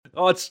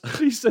Oh,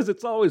 he says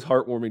it's always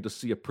heartwarming to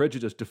see a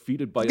prejudice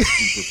defeated by a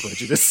deeper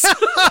prejudice.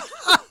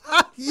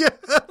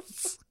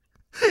 Yes.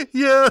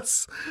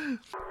 Yes.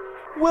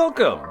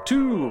 Welcome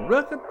to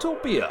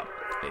Recotopia,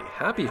 a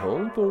happy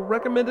home for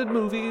recommended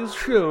movies,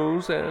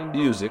 shows, and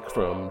music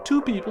from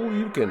two people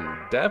you can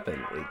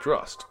definitely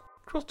trust.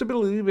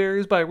 Trustability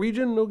varies by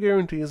region, no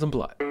guarantees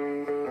implied.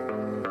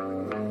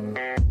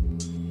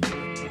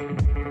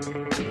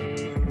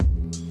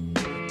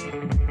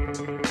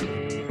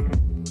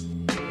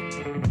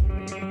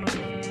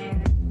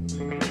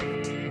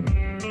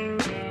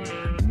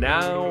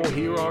 Now,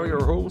 here are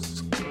your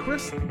hosts,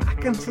 Chris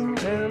Atkinson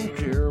and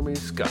Jeremy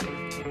Scott.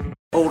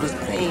 Oldest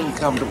Payne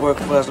come to work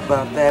for us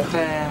about that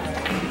time.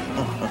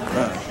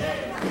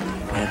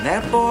 And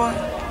that boy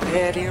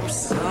had him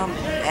some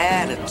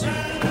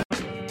attitude.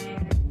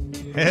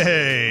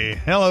 Hey,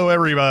 hello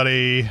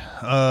everybody.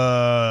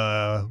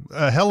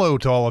 Hello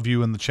to all of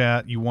you in the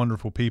chat, you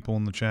wonderful people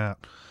in the chat.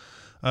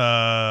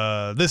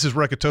 This is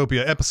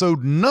Recotopia,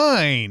 episode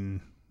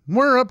 9.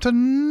 We're up to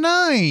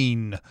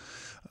 9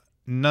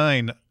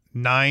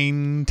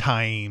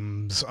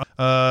 times.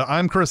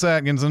 I'm Chris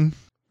Atkinson.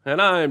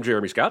 And I'm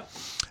Jeremy Scott.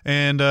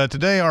 And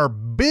today our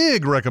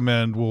big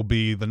recommend will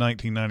be the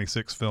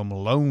 1996 film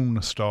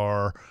Lone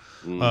Star,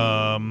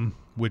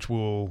 which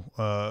will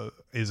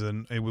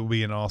it will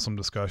be an awesome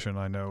discussion,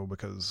 I know,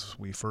 because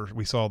we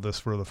saw this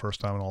for the first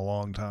time in a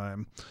long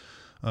time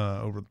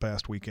over the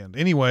past weekend.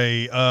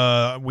 Anyway,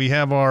 we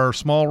have our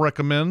small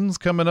recommends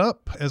coming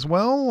up as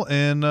well,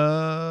 and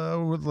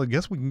I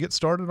guess we can get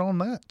started on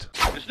that.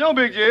 It's no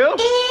big deal.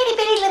 Itty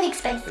bitty living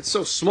space. It's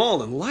so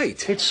small and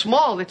light. It's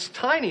small, it's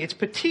tiny, it's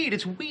petite,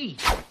 it's wee.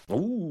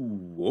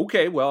 Ooh,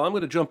 okay, well, I'm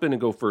going to jump in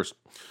and go first.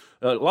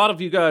 A lot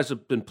of you guys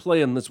have been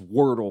playing this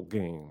Wordle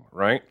game,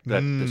 right?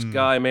 That this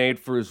guy made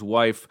for his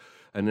wife,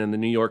 and then the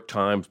New York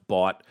Times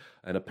bought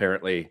and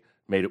apparently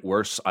made it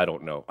worse. I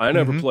don't know. I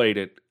never played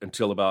it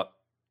until about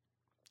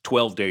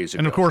 12 days ago.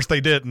 And of course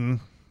they didn't.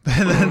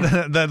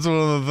 That's one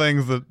of the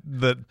things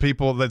that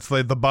people, that's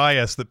the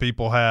bias that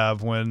people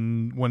have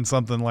when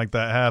something like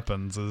that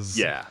happens is,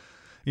 yeah.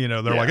 You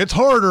know, they're like, it's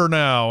harder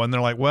now. And they're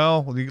like,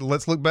 well,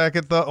 let's look back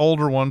at the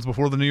older ones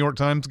before the New York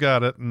Times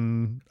got it.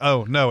 And,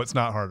 oh, no, it's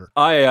not harder.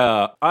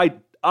 I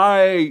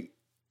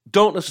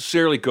don't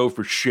necessarily go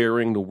for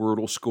sharing the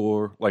Wordle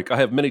score. Like, I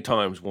have many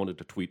times wanted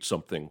to tweet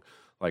something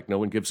like, no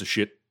one gives a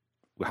shit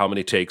how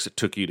many takes it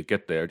took you to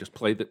get there. Just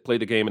play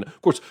the game. And,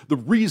 of course, the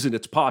reason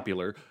it's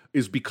popular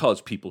is because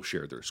people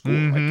share their score.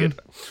 I get it.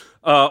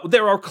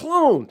 There are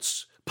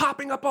clones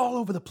popping up all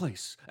over the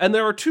place. And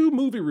there are 2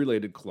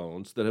 movie-related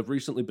clones that have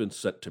recently been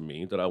sent to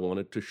me that I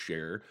wanted to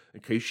share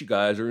in case you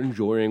guys are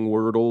enjoying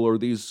Wordle or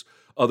these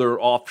other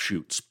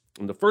offshoots.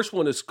 And the first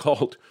one is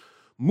called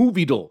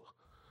Moviedle,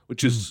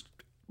 which is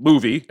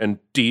movie and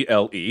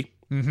DLE.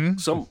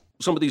 Some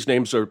of these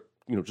names are,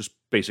 just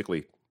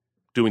basically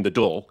doing the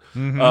dull.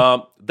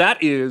 That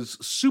is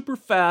super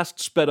fast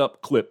sped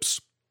up clips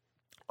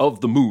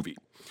of the movie.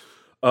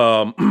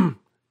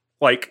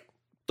 Like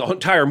the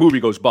entire movie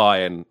goes by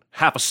in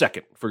half a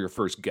second for your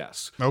first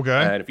guess. Okay.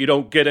 And if you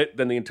don't get it,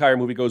 then the entire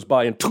movie goes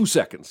by in 2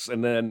 seconds,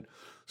 and then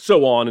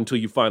so on until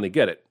you finally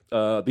get it.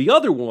 The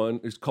other one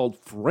is called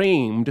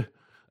Framed,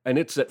 and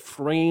it's at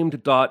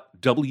framed.wtf.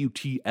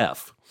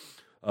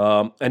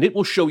 And it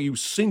will show you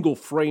single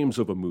frames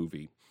of a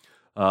movie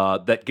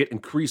that get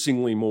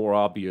increasingly more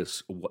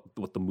obvious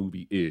what the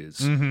movie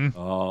is.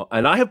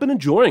 And I have been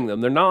enjoying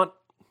them. They're not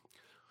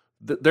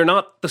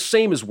the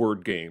same as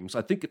word games.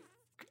 I think it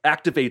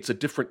activates a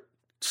different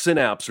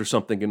synapse or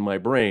something in my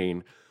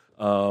brain.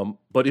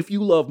 But if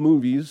you love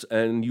movies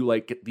and you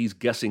like these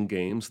guessing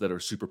games that are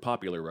super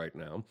popular right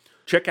now,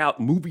 check out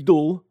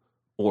Moviedle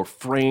or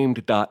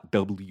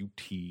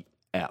framed.wtf.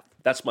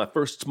 That's my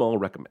first small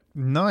recommend.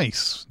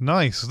 Nice.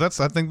 I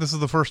think this is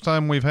the first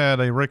time we've had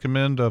a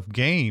recommend of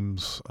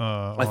games.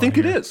 I think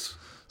it is.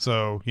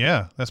 So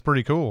yeah, that's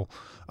pretty cool.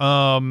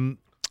 I'm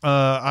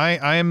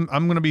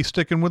going to be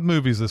sticking with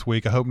movies this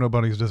week. I hope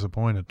nobody's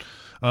disappointed.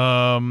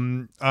 I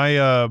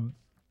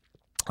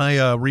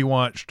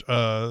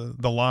rewatched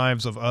The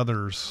Lives of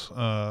Others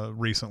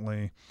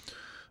recently.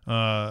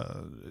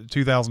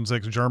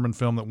 2006 German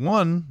film that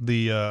won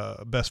the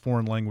Best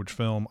Foreign Language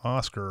Film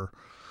Oscar.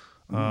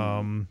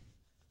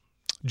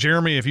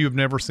 Jeremy, if you have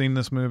never seen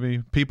this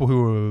movie, people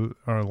who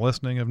are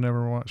listening have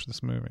never watched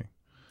this movie.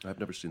 I've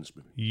never seen this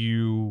movie.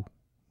 You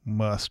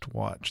must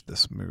watch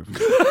this movie.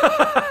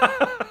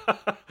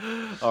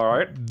 All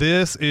right.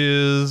 This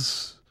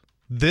is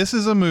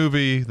a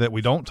movie that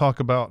we don't talk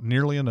about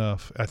nearly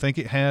enough. I think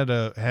it had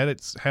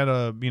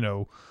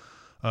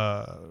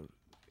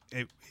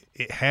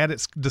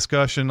its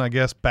discussion, I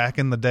guess, back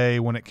in the day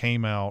when it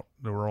came out.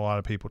 There were a lot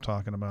of people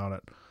talking about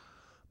it,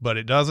 but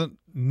it doesn't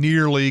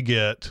nearly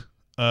get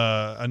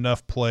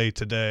enough play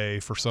today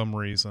for some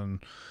reason.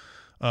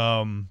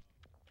 The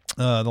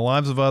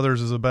Lives of Others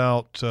is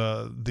about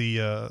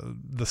the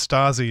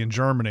Stasi in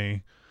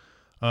Germany.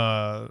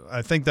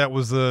 I think that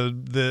was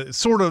the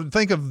sort of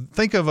think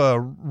of a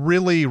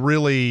really,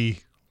 really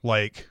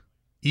like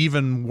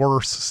even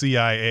worse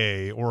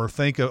CIA, or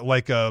think of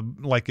like a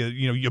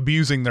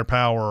abusing their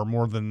power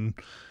more than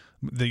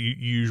the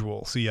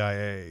usual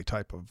CIA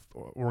type of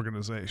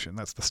organization.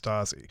 That's the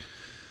Stasi.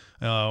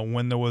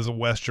 When there was a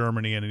West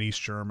Germany and an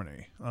East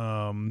Germany,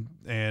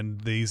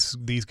 and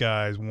these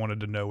guys wanted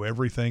to know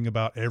everything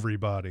about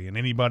everybody, and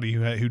anybody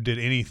who did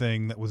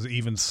anything that was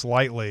even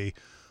slightly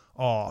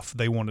off,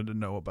 they wanted to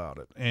know about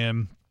it.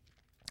 And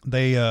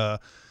they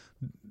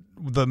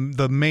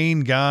the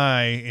main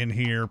guy in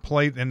here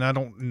played, and I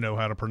don't know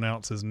how to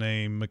pronounce his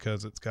name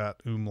because it's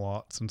got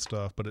umlauts and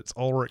stuff, but it's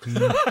Ulrich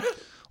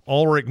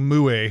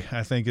Mue,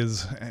 I think,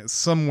 is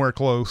somewhere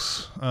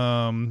close.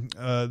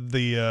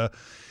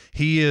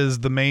 He is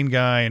the main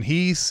guy, and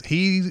he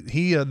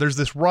there's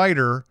this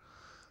writer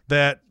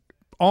that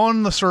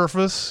on the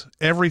surface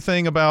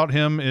everything about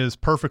him is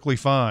perfectly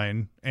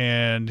fine,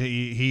 and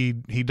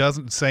he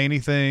doesn't say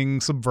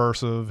anything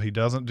subversive. He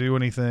doesn't do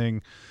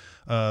anything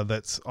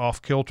that's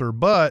off kilter,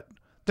 but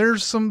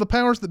there's the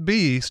powers that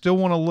be still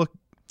want to look.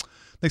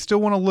 They still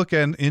want to look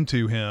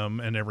into him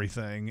and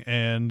everything.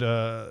 And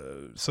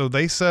so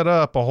they set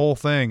up a whole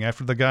thing.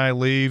 After the guy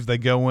leaves, they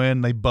go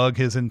in, they bug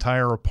his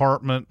entire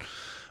apartment.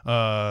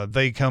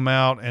 They come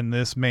out, and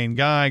this main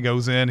guy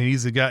goes in.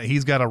 He's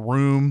got a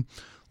room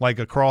like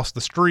across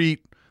the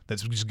street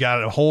that's just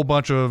got a whole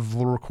bunch of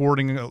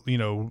recording,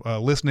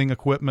 listening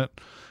equipment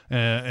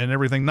and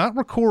everything. Not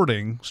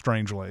recording,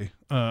 strangely,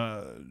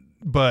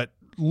 but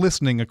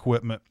listening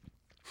equipment.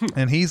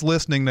 And he's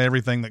listening to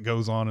everything that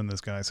goes on in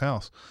this guy's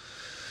house.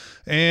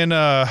 And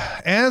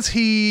as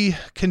he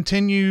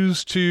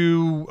continues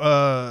to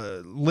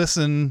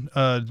listen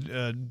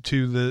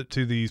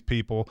to these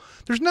people,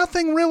 there's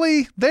nothing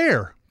really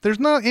there. There's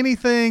not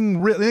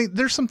anything really.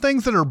 There's some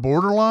things that are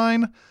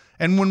borderline.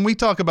 And when we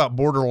talk about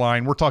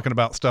borderline, we're talking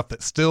about stuff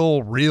that's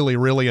still really,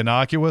 really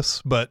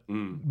innocuous. But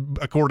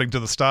according to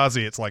the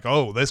Stasi, it's like,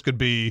 oh, this could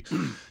be,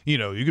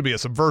 you could be a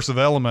subversive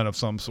element of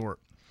some sort.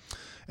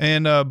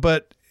 And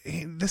but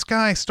this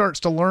guy starts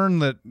to learn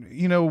that,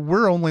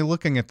 we're only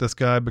looking at this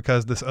guy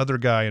because this other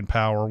guy in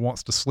power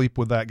wants to sleep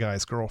with that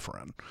guy's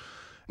girlfriend.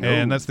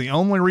 And that's the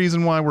only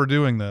reason why we're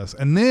doing this.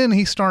 And then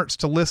he starts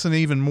to listen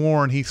even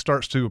more, and he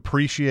starts to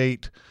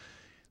appreciate,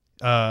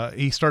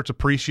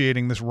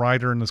 appreciating this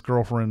writer and this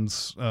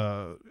girlfriend's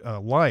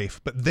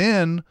life. But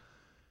then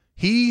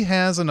he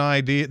has an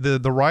idea,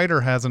 the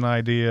writer has an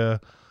idea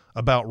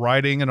about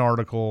writing an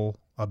article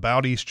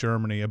about East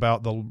Germany,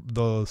 about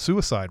the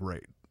suicide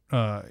rate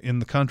in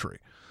the country.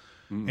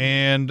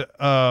 And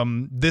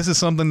this is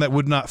something that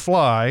would not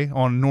fly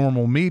on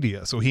normal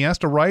media. So he has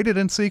to write it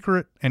in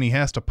secret, and he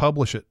has to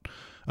publish it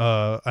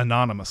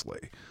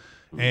anonymously.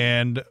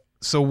 And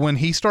so when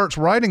he starts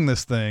writing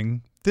this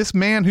thing, this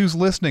man who's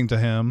listening to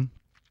him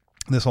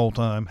this whole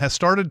time has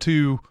started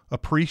to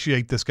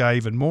appreciate this guy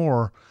even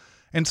more,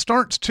 and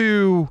starts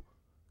to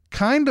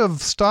kind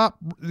of stop.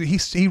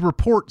 He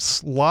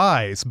reports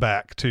lies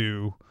back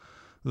to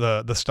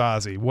the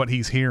Stasi, what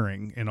he's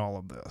hearing in all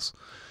of this.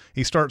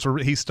 He starts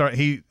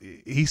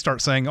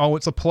saying, oh,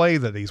 it's a play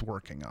that he's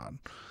working on.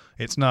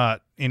 It's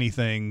not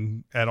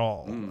anything at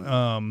all.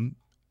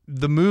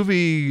 The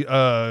movie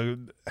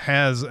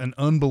has an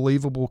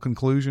unbelievable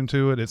conclusion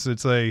to it.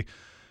 It's a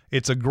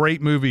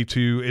great movie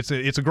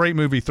it's a great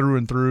movie through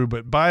and through,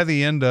 but by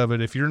the end of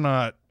it, if you're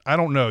not, I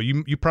don't know,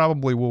 you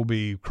probably will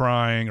be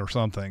crying or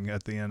something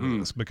at the end of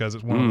this, because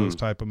it's one of those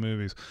type of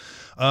movies.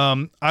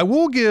 I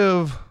will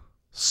give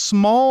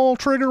small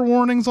trigger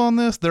warnings on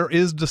this. There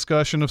is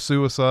discussion of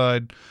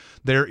suicide.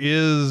 There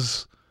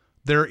is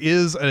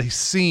a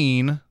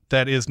scene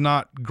that is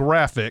not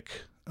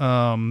graphic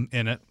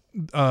in it.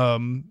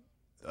 But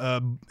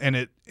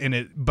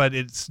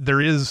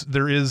there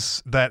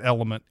is that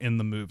element in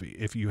the movie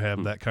if you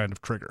have that kind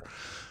of trigger.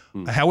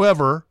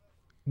 However,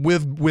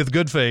 with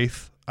good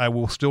faith, I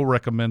will still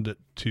recommend it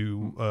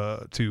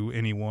to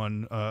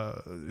anyone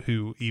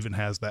who even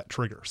has that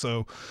trigger.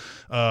 So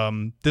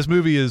this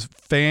movie is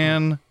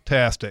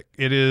fantastic.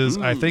 It is,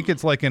 I think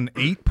it's like an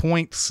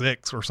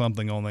 8.6 or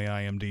something on the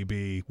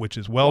IMDb, which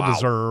is well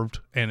deserved,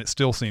 and it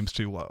still seems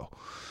too low.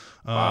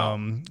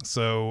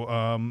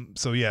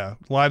 So yeah,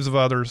 Lives of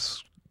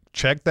Others.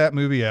 Check that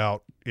movie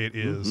out. It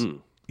is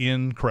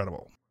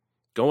incredible.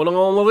 Going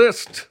on the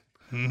list.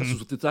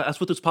 That's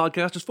what this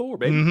podcast is for,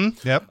 baby.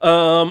 Yep.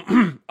 All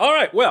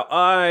right. Well,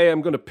 I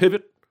am going to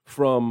pivot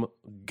from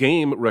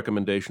game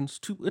recommendations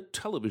to a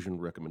television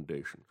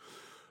recommendation.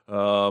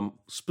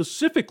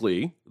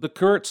 Specifically, the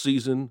current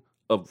season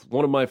of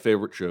one of my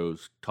favorite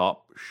shows,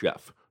 Top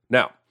Chef.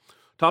 Now,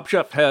 Top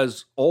Chef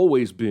has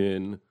always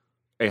been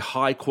a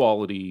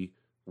high-quality,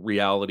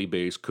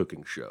 reality-based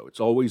cooking show. It's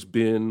always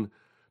been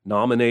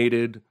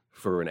nominated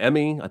for an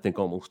Emmy, I think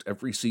almost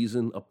every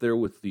season, up there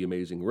with The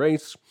Amazing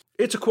Race.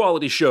 It's a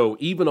quality show,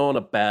 even on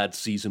a bad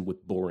season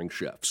with boring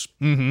chefs.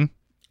 But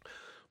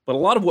a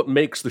lot of what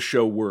makes the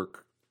show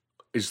work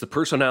is the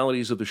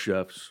personalities of the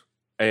chefs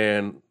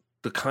and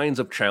the kinds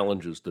of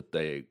challenges that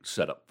they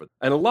set up for them.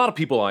 And a lot of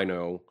people I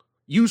know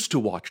used to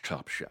watch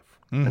Top Chef.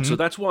 And so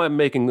that's why I'm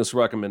making this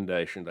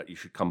recommendation that you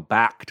should come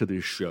back to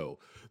this show.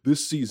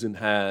 this season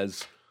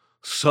has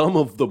some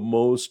of the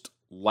most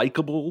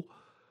likable,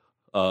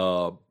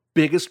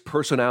 biggest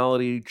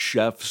personality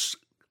chefs.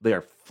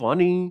 They're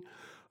funny.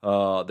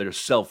 They're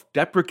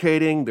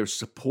self-deprecating. They're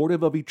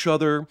supportive of each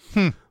other.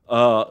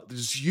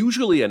 There's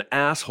usually an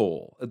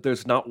asshole.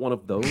 There's not one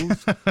of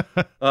those.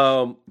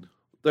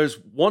 There's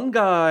one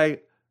guy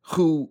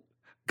who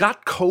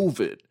got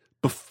COVID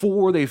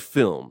before they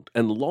filmed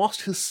and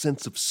lost his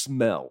sense of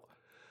smell.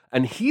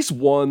 And he's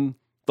won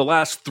the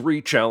last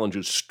 3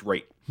 challenges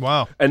straight.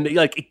 Wow. And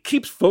it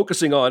keeps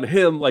focusing on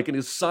him. Like in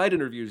his side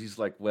interviews, he's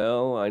like,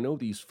 well, I know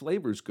these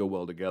flavors go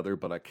well together,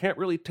 but I can't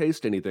really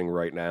taste anything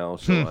right now.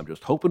 So I'm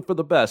just hoping for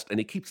the best. And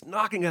he keeps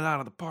knocking it out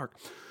of the park.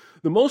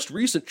 The most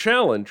recent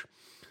challenge,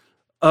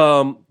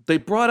 they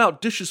brought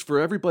out dishes for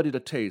everybody to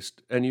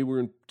taste. And you were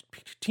in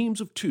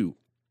teams of 2.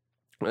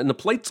 And the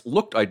plates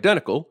looked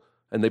identical.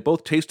 And they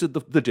both tasted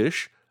the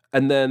dish.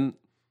 And then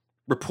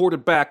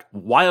reported back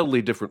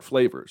wildly different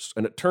flavors.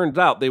 And it turned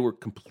out they were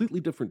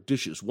completely different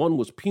dishes. One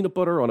was peanut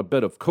butter on a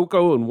bed of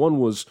cocoa, and one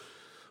was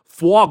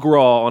foie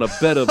gras on a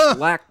bed of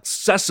black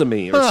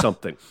sesame or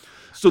something.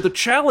 So the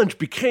challenge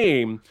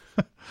became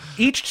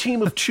each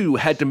team of 2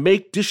 had to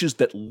make dishes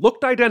that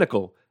looked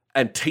identical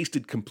and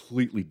tasted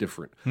completely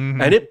different.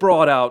 Mm-hmm. And it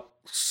brought out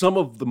some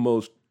of the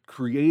most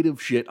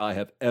creative shit I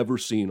have ever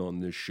seen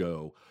on this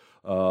show.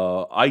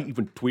 I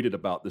even tweeted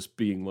about this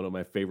being one of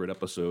my favorite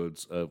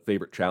episodes,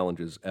 favorite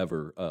challenges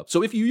ever.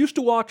 So if you used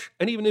to watch,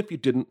 and even if you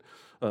didn't,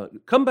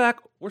 come back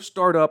or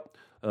start up.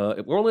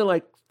 We're only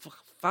like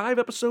 5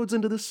 episodes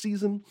into this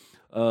season.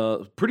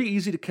 Pretty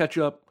easy to catch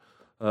up.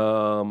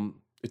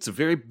 It's a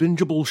very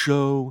bingeable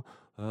show.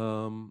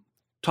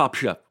 Top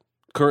Chef,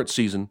 current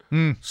season,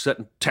 set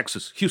in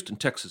Texas, Houston,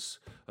 Texas.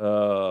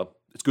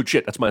 It's good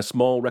shit. That's my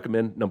small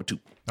recommend number 2.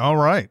 All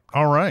right.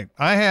 I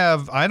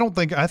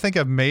think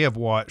I may have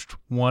watched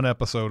 1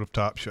 episode of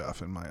Top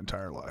Chef in my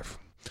entire life.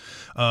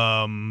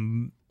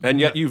 And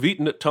yet you've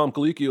eaten at Tom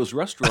Colicchio's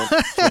restaurant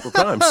several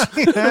times.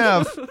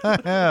 I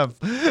have.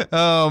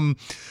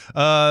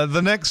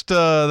 The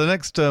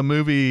next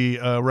movie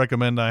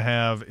recommend I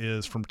have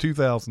is from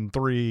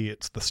 2003.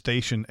 It's The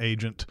Station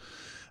Agent.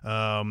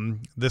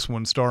 This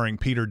one starring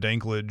Peter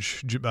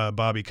Dinklage,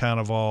 Bobby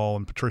Cannavale,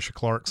 and Patricia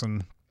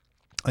Clarkson.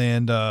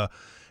 And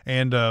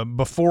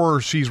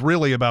before she's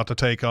really about to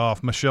take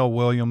off, Michelle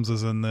Williams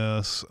is in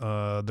this.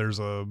 There's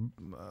a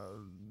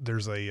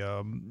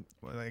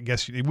I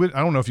guess I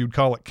don't know if you'd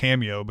call it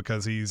cameo,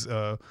 because he's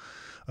still,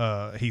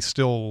 I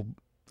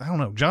don't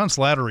know. John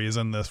Slattery is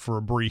in this for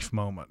a brief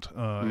moment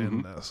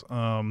in this.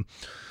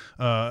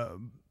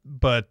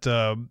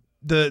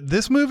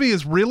 This movie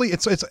is really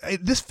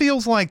this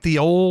feels like the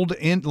old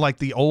indies, like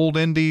the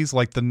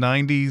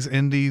 90s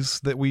indies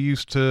that we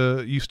used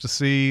to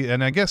see,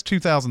 and I guess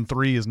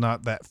 2003 is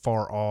not that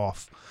far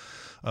off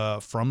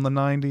from the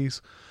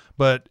 90s,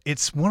 but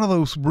it's one of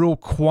those real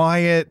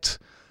quiet,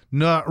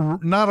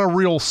 not a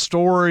real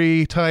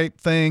story type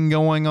thing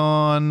going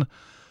on.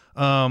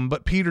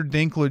 But Peter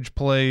Dinklage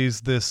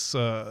plays this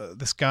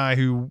guy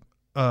who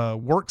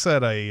works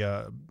at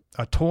a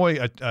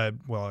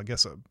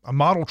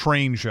model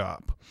train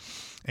shop,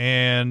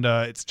 and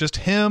it's just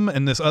him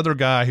and this other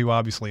guy who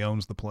obviously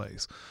owns the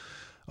place.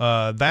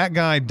 That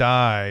guy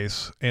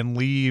dies and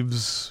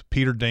leaves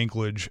Peter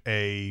Dinklage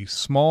a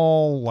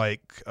small, I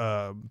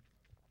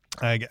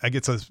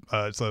guess it's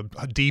a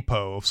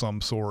depot of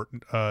some sort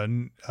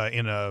in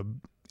a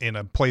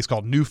place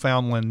called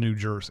Newfoundland, New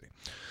Jersey.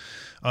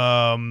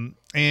 So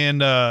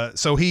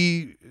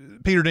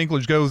Peter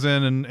Dinklage goes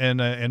in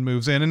and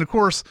moves in, and of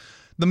course,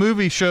 the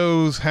movie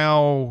shows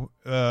how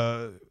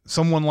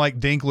someone like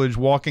Dinklage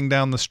walking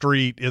down the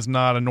street is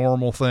not a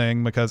normal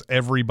thing, because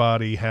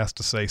everybody has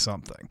to say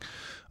something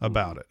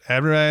about it.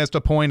 Everybody has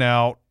to point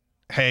out,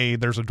 hey,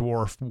 there's a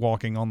dwarf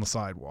walking on the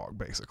sidewalk,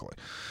 basically.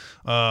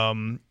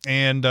 And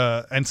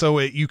so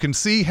you can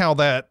see how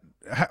that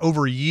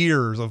over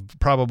years of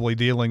probably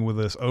dealing with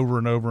this over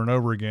and over and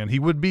over again, he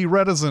would be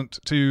reticent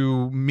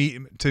to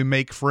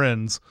make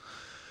friends.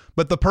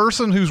 But the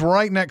person who's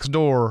right next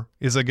door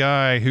is a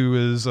guy who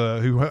is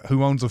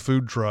who owns a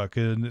food truck,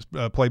 and it's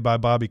played by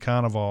Bobby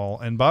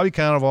Cannavale. And Bobby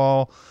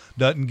Cannavale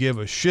doesn't give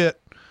a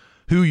shit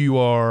who you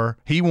are.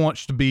 He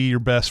wants to be your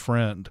best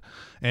friend,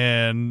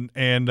 and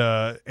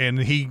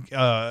he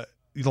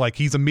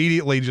he's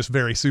immediately just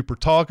very super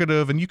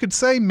talkative, and you could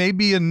say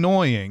maybe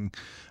annoying,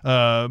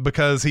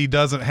 because he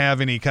doesn't have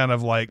any kind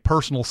of like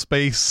personal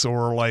space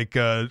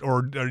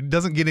or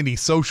doesn't get any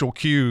social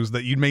cues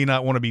that you may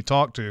not want to be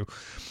talked to.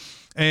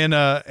 And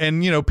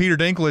Peter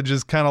Dinklage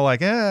is kind of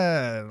like,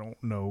 I don't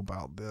know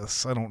about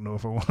this. I don't know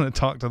if I want to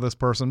talk to this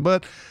person.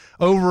 But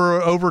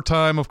over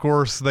time, of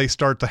course, they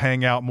start to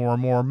hang out more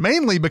and more,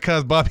 mainly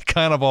because Bobby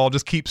Cannavale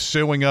just keeps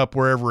showing up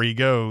wherever he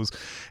goes.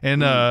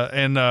 And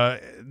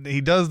Dinklage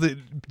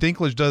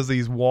does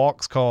these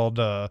walks called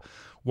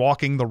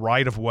walking the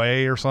right of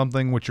way or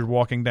something, which you're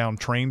walking down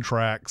train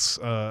tracks,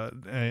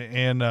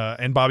 and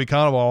Bobby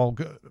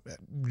Cannavale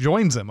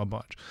joins them a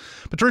bunch.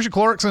 Patricia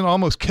Clarkson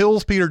almost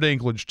kills Peter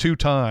Dinklage 2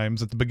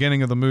 times at the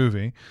beginning of the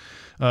movie,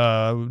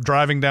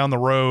 driving down the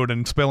road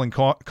and spilling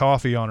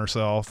coffee on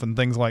herself and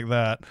things like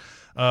that.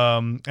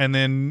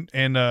 And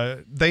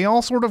they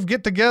all sort of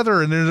get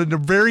together, and there's a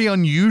very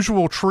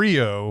unusual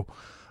trio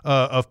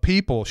of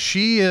people.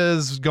 She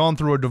has gone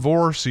through a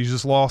divorce. She's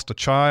just lost a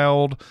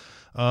child.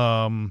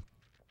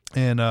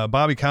 And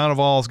Bobby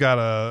Cannavale's got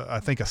I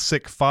think a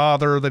sick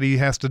father that he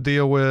has to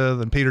deal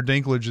with. And Peter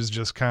Dinklage is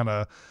just trying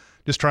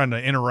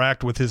to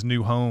interact with his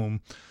new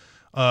home.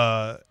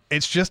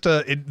 It's just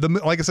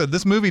like I said,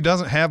 this movie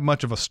doesn't have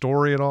much of a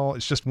story at all.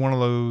 It's just one of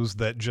those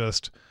that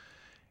just,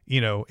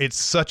 it's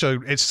such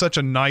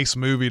a nice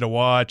movie to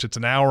watch. It's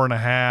an hour and a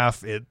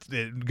half.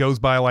 It goes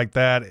by like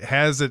that.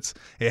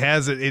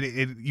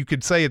 You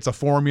could say it's a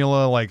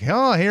formula, like,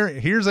 oh,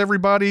 here's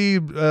everybody.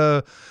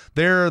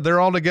 They're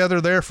all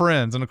together. They're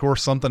friends. And of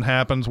course something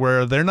happens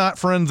where they're not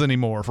friends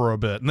anymore for a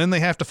bit. And then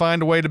they have to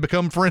find a way to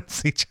become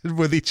friends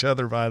with each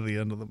other by the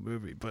end of the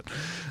movie. But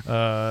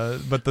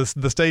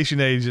the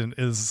Station Agent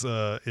is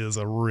a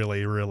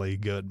really, really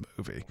good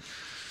movie.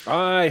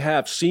 I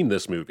have seen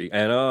this movie,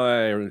 and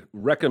I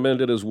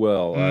recommend it as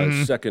well.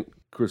 Second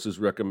Chris's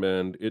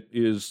recommend. It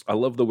is, I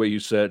love the way you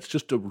said, it's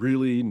just a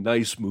really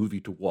nice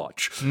movie to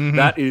watch.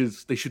 That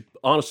is, they should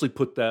honestly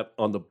put that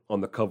on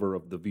the cover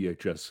of the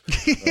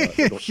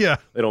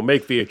VHS. They don't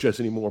make VHS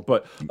anymore,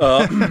 but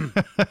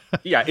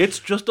yeah, it's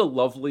just a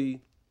lovely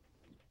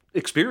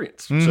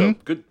experience. So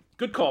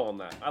good call on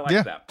that. I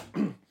like that.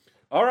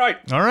 All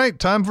right.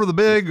 Time for the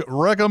big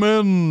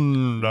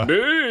recommend.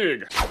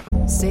 Big.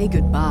 Say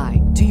goodbye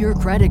to your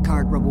credit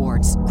card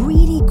rewards.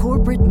 Greedy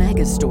corporate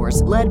mega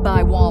stores, led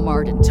by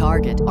Walmart and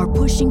Target, are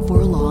pushing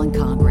for a law in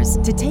Congress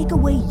to take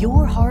away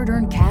your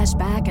hard-earned cash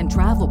back and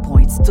travel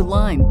points to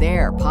line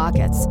their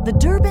pockets. The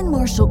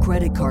Durbin-Marshall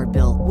credit card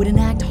bill would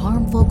enact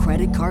harmful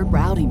credit card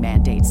routing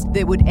mandates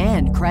that would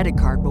end credit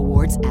card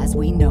rewards as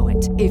we know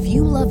it. If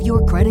you love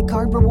your credit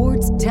card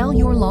rewards, tell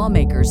your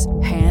lawmakers,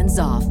 hands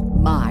off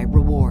my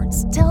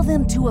rewards. Tell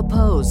them to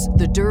oppose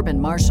the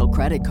Durbin-Marshall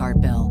credit card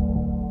bill.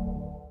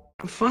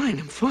 I'm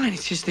fine.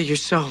 It's just that you're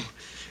so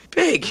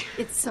big.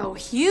 It's so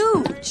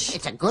huge.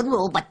 It's a good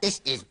rule, but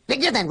this is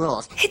bigger than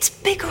rules. It's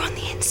bigger on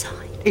the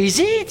inside. Is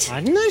it?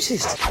 I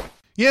noticed.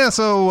 Yeah,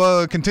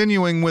 so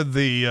continuing with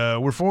the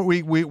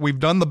we've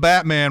done the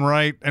Batman,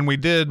 right? And we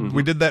did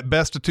that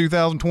best of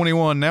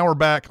 2021. Now we're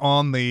back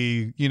on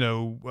the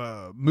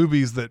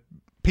movies that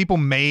people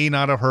may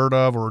not have heard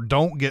of or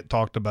don't get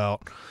talked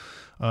about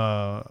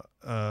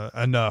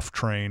enough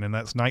train, and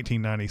that's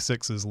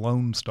 1996's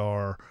Lone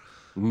Star.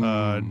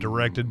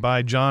 Directed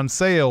by John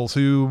Sayles,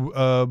 who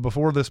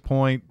before this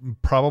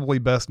point probably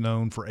best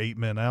known for 8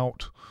 Men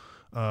Out,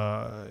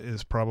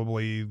 is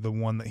probably the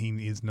one that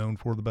he is known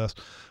for the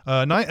best.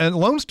 And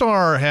Lone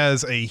Star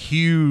has a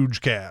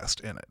huge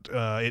cast in it.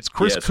 It's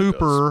Chris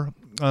Cooper.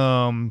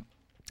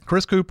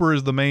 Chris Cooper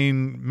is the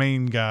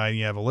main guy.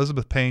 You have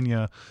Elizabeth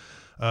Pena.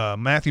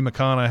 Matthew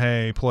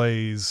McConaughey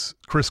plays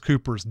Chris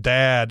Cooper's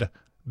dad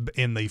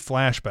in the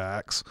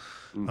flashbacks.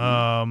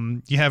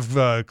 You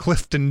have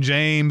Clifton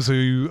James,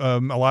 who a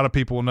lot of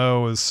people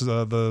know as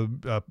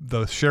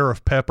the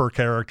Sheriff Pepper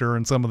character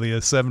in some of the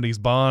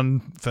 70s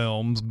Bond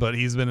films, but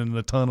he's been in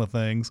a ton of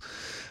things.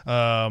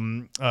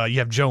 You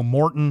have Joe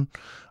Morton.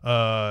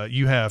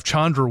 You have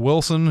Chandra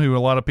Wilson, who a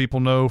lot of people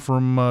know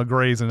from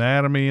Grey's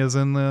Anatomy, is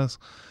in this.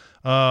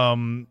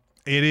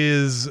 It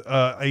is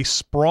a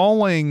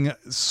sprawling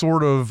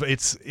sort of,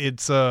 it's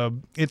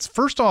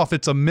first off,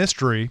 it's a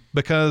mystery,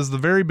 because the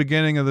very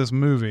beginning of this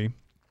movie,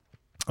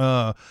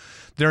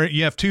 there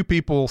you have 2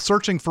 people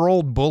searching for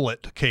old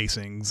bullet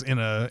casings in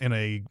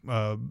an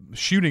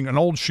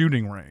old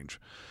shooting range,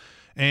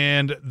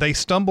 and they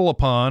stumble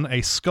upon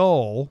a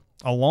skull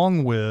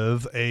along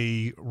with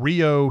a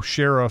Rio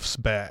sheriff's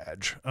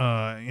badge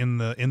in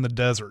the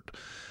desert.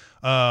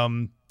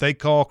 They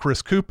call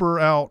Chris Cooper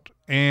out,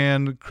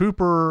 and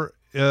Cooper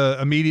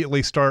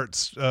immediately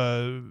starts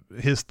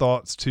his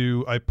thoughts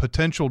to a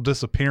potential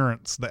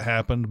disappearance that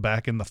happened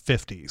back in the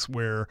 50s,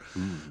 where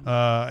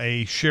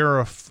a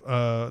sheriff,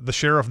 the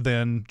sheriff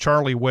then,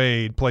 Charlie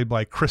Wade, played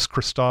by Chris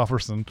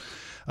Christopherson,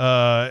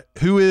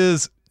 who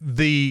is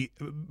the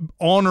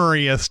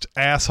orneriest,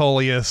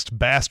 assholiest,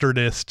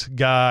 bastardist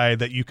guy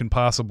that you can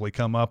possibly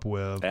come up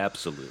with.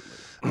 Absolutely.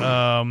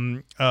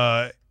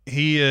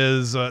 He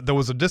is, there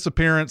was a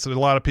disappearance that a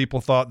lot of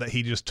people thought that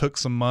he just took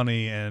some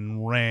money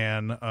and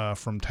ran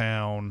from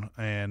town.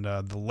 And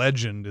the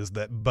legend is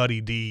that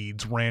Buddy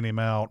Deeds ran him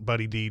out.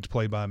 Buddy Deeds,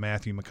 played by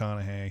Matthew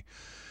McConaughey,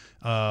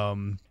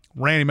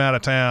 ran him out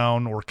of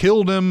town or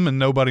killed him, and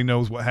nobody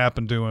knows what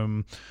happened to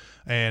him,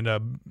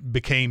 and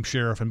became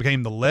sheriff and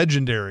became the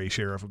legendary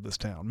sheriff of this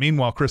town.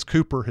 Meanwhile, Chris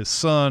Cooper, his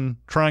son,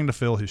 trying to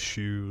fill his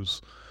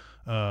shoes.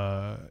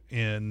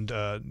 And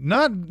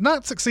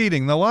not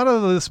succeeding. A lot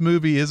of this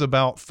movie is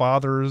about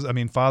fathers,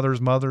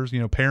 mothers,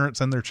 parents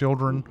and their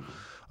children.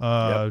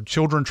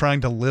 children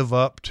trying to live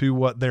up to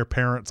what their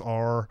parents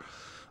are.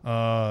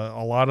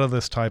 A lot of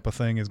this type of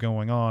thing is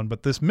going on,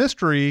 but this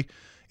mystery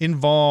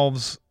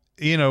involves,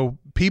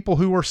 people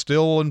who are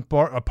still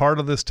a part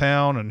of this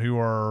town and who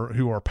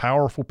are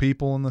powerful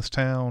people in this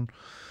town.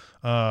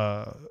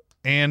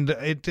 And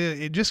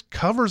it just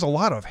covers a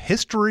lot of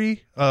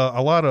history,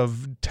 a lot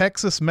of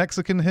Texas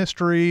Mexican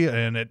history.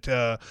 And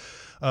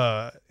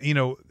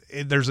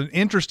there's an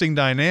interesting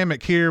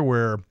dynamic here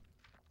where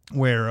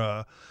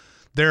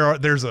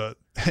there's a,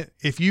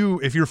 if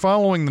you're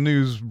following the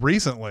news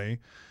recently,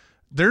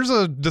 there's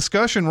a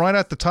discussion right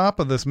at the top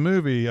of this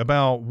movie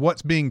about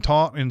what's being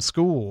taught in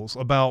schools,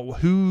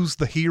 about who's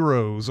the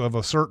heroes of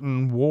a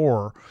certain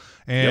war.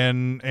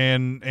 And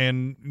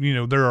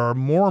there are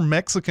more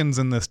Mexicans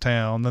in this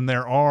town than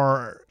there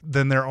are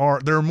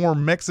more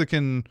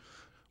Mexican,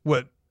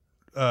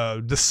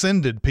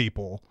 descended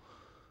people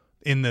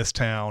in this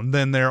town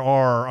than there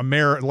are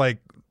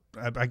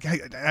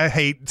I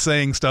hate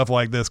saying stuff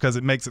like this because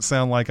it makes it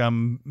sound like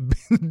I'm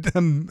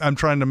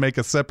trying to make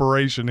a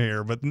separation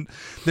here, but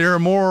there are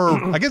more,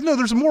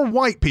 there's more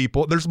white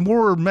people. There's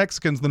more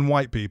Mexicans than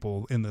white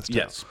people in this town.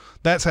 Yes.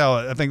 That's how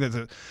I think that's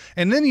it.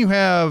 And then you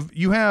have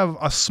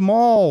a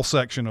small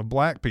section of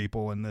black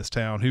people in this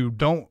town who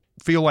don't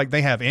feel like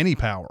they have any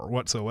power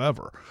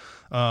whatsoever.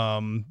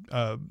 And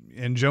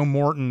Joe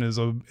Morton is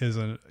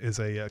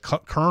a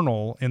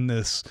colonel in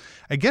this.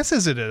 I guess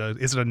is it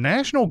a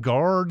National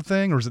Guard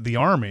thing or is it the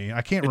Army?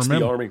 I can't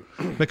remember. The Army.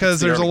 Because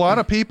there's a lot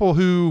of people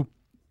who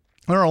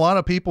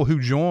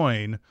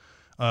join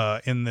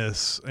in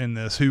this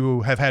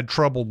who have had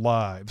troubled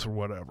lives or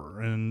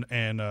whatever, and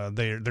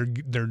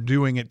they're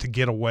doing it to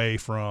get away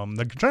from.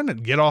 They're trying to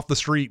get off the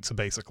streets.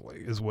 Basically,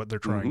 is what they're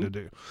trying to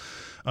do.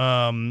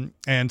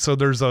 And so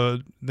there's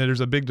a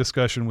big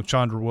discussion with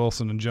Chandra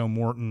Wilson and Joe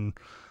Morton.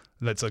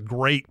 That's a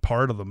great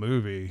part of the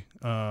movie.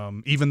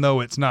 Even though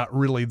it's not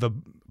really the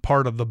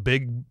part of the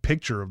big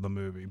picture of the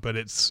movie, but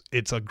it's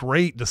a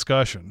great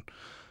discussion,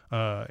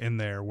 in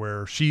there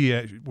where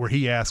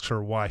he asks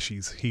her why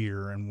she's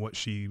here and what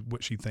she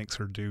thinks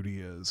her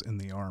duty is in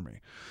the Army,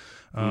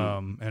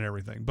 and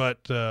everything.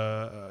 But,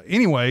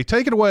 anyway,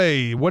 take it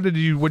away. What did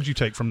you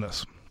take from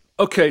this?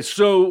 Okay.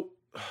 So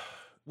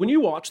when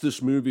you watch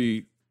this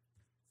movie,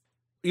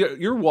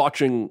 you're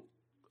watching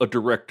a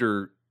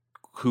director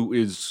who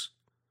is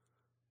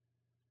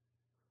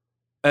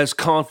as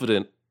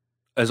confident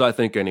as I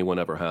think anyone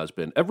ever has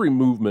been. Every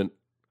movement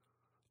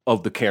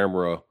of the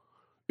camera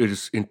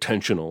is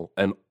intentional,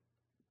 and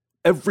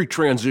every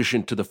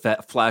transition to the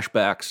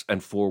flashbacks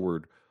and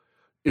forward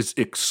is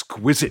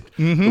exquisite.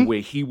 The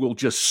way he will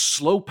just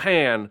slow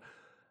pan,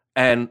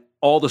 and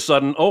all of a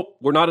sudden,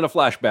 we're not in a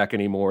flashback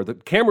anymore. The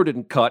camera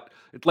didn't cut.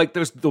 It's like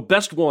there's the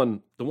best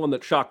one. The one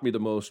that shocked me the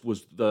most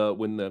was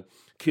when the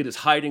kid is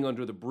hiding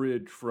under the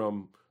bridge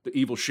from the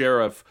evil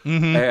sheriff,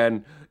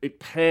 and it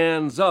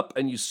pans up,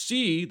 and you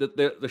see that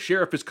the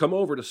sheriff has come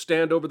over to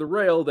stand over the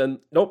rail. Then,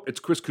 nope, it's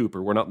Chris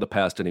Cooper. We're not in the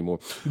past anymore.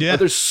 Yeah.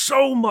 There's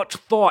so much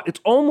thought. It's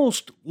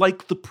almost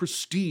like The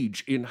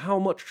Prestige in how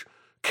much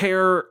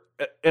care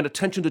and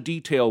attention to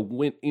detail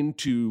went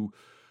into,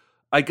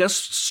 I guess,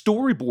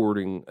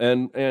 storyboarding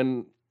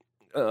and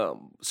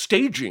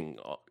staging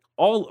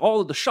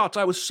all of the shots.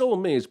 I was so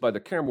amazed by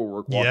the camera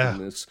work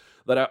watching this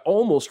that I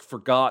almost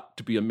forgot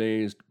to be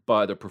amazed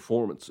by the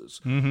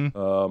performances.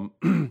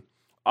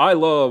 I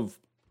love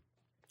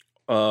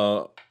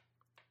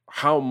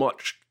how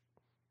much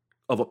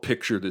of a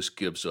picture this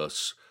gives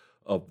us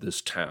of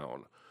this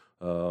town,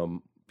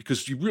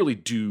 because you really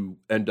do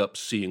end up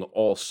seeing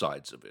all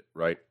sides of it,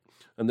 right?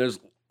 And there's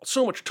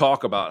so much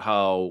talk about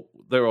how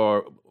there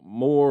are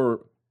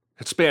more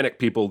Hispanic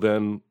people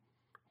than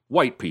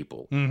white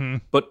people,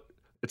 but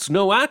it's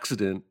no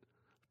accident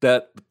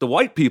that the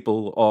white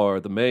people are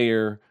the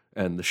mayor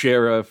and the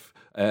sheriff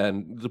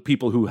and the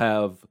people who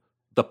have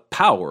the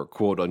power,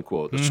 quote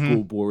unquote. The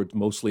school board's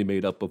mostly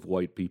made up of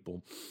white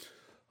people.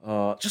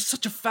 Just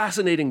such a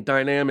fascinating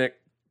dynamic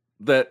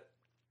that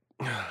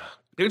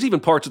there's even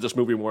parts of this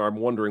movie where I'm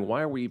wondering,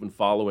 why are we even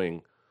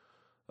following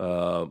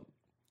the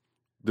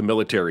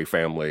military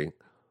family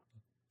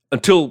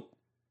until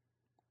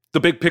the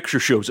big picture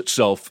shows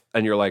itself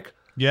and you're like,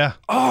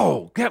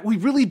 we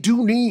really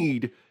do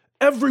need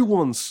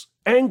everyone's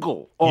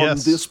angle on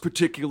this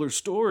particular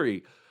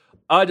story.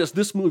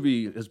 This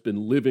movie has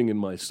been living in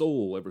my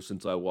soul ever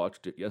since I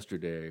watched it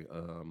yesterday.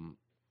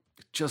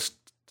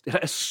 It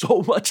has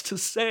so much to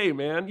say,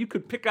 man. You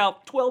could pick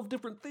out 12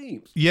 different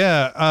themes.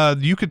 Yeah,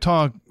 you could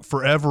talk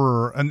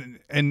forever, and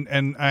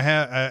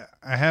I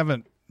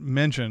haven't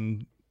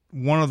mentioned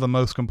one of the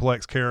most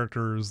complex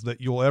characters that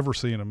you'll ever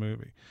see in a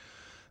movie.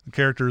 The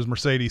character is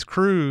Mercedes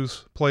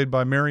Cruz, played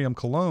by Miriam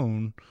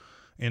Colon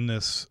in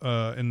this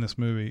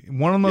movie.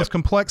 One of the most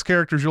complex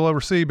characters you'll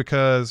ever see,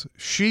 because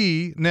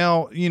you're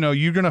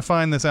going to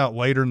find this out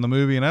later in the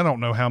movie, and I don't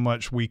know how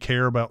much we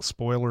care about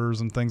spoilers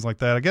and things like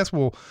that. I guess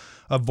we'll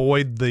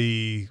avoid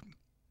the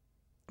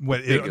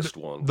biggest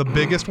one. The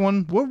biggest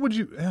one? What would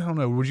you, I don't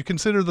know, would you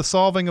consider the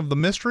solving of the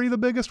mystery the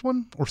biggest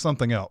one or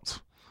something else?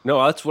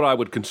 No, that's what I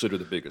would consider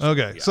the biggest.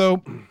 Okay, yeah.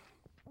 so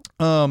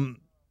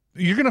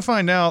you're going to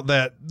find out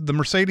that the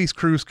Mercedes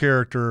Cruz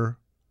character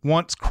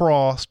once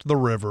crossed the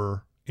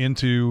river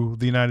into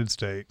the United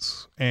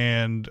States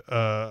and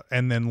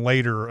then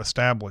later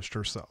established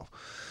herself.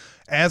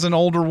 As an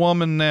older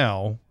woman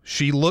now,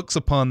 she looks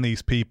upon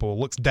these people,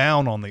 looks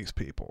down on these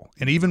people,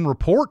 and even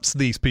reports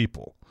these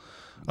people.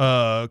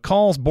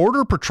 Calls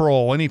Border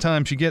Patrol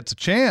anytime she gets a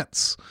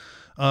chance.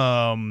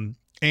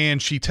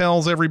 And she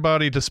tells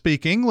everybody to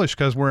speak English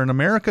because we're in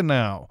America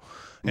now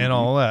and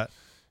all that.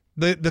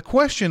 The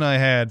question I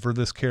had for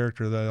this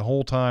character the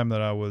whole time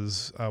that I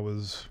was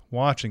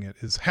watching it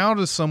is, how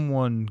does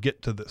someone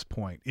get to this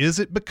point? Is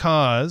it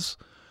because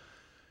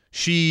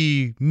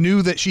she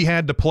knew that she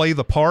had to play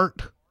the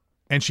part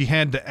and she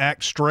had to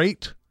act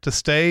straight to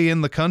stay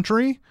in the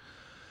country?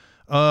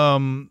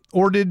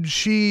 Or did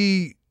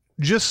she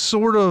just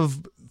sort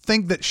of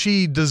think that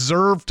she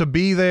deserved to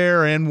be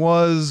there and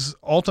was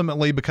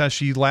ultimately, because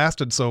she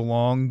lasted so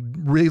long,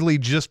 really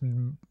just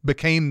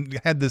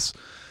had this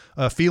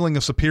feeling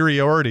of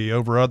superiority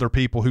over other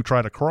people who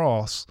try to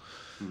cross?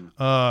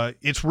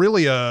 It's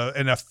really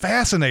a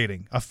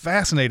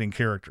fascinating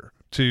character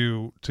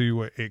to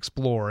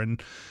explore,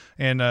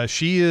 and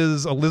she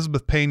is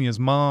Elizabeth Pena's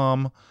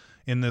mom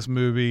in this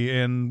movie,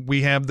 and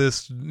we have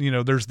this,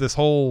 there's this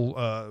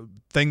whole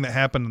thing that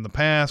happened in the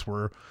past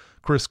where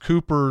Chris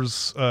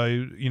Cooper's,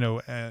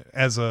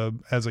 as a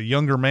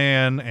younger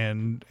man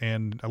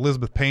and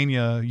Elizabeth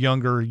Pena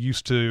younger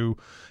used to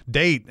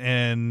date,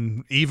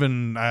 and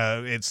even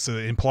it's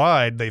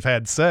implied they've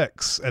had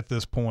sex at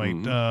this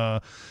point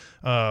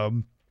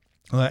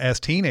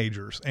as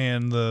teenagers,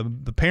 and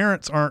the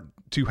parents aren't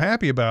too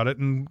happy about it.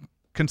 And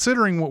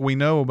considering what we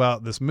know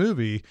about this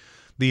movie,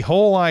 the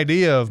whole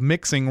idea of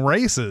mixing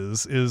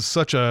races is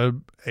such a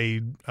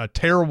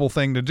terrible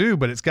thing to do,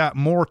 but it's got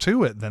more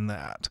to it than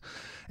that.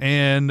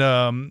 And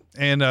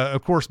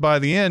of course, by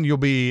the end, you'll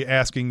be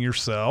asking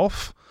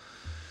yourself,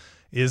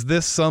 is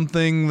this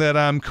something that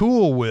I'm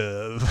cool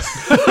with?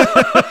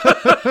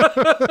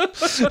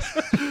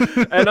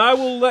 And I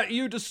will let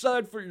you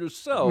decide for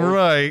yourself,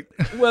 right,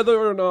 whether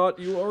or not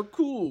you are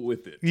cool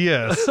with it.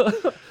 Yes.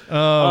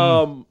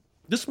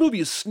 This movie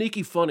is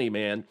sneaky funny,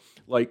 man.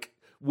 Like,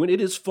 when it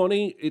is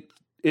funny,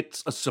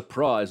 it's a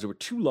surprise. There were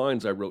two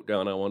lines I wrote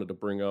down I wanted to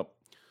bring up.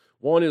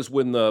 One is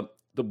when the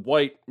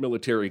white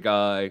military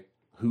guy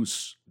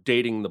who's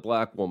dating the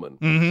black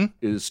woman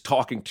is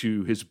talking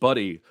to his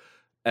buddy,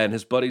 and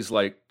his buddy's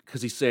like,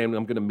 because he's saying,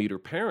 I'm going to meet her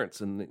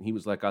parents. And he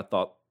was like, I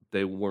thought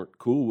they weren't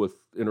cool with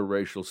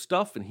interracial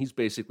stuff. And he's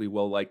basically,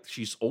 well, like,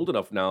 she's old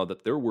enough now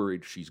that they're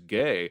worried she's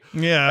gay.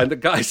 Yeah. And the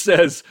guy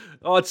says,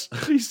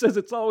 he says,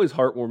 it's always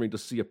heartwarming to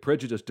see a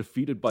prejudice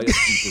defeated by a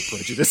deeper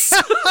prejudice.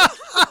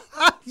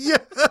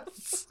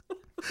 Yes.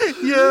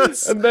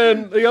 Yes. And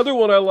then the other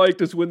one I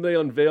liked is when they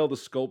unveil the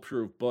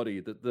sculpture of Buddy.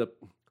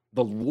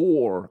 The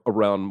lore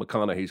around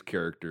McConaughey's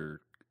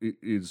character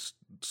is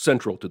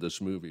central to this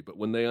movie. But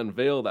when they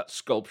unveil that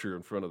sculpture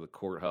in front of the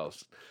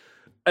courthouse,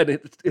 and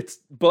it's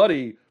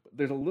Buddy,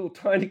 there's a little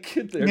tiny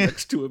kid there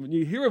next to him, and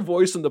you hear a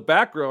voice in the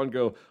background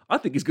go, I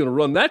think he's going to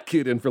run that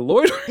kid in for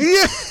loitering.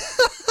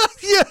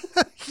 Yeah.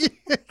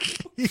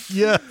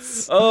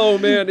 Yes. Oh,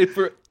 man.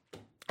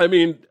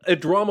 A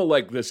drama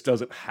like this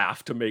doesn't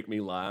have to make me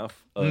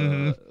laugh.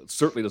 It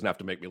certainly doesn't have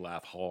to make me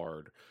laugh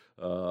hard.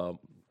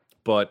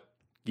 But,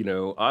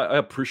 I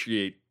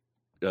appreciate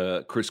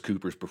Chris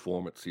Cooper's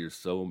performance here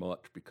so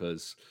much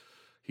because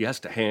he has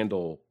to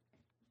handle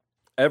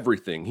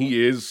everything.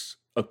 He is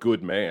a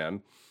good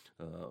man,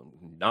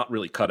 not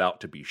really cut out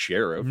to be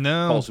sheriff.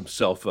 No. Calls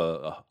himself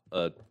a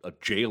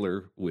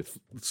jailer with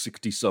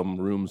 60-some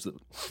rooms,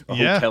 a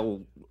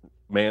hotel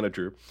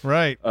manager.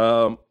 Right.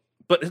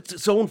 But it's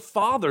its own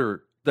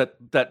father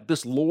that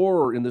this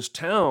lore in this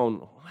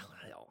town,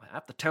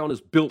 half the town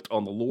is built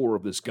on the lore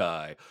of this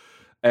guy.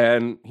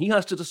 And he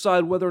has to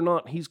decide whether or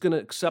not he's going to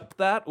accept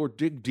that or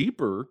dig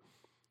deeper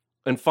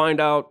and find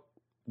out,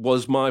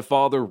 was my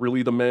father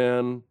really the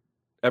man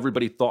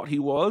everybody thought he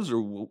was? Or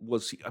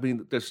was he? I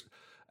mean, there's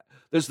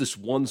this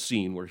one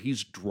scene where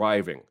he's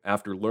driving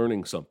after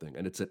learning something,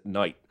 and it's at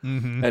night.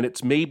 And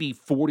it's maybe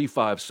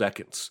 45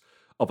 seconds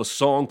of a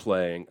song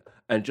playing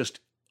and just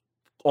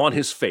on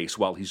his face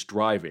while he's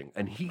driving.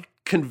 And he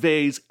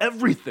conveys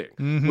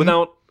everything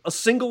without a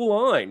single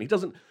line. He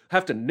doesn't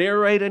have to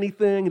narrate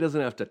anything. He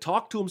doesn't have to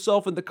talk to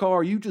himself in the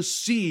car. You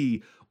just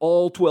see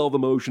all 12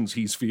 emotions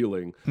he's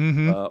feeling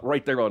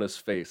right there on his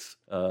face.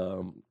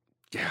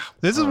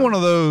 This is one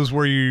of those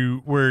where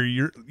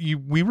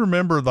we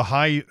remember the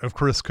height of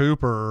Chris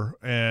Cooper,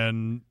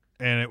 and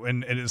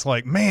it's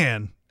like,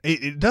 man,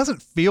 it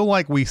doesn't feel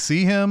like we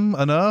see him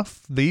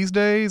enough these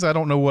days. I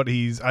don't know what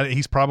he's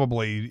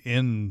probably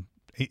in.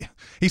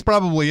 He's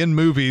probably in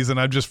movies, and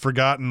I've just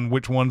forgotten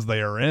which ones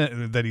they are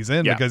in that he's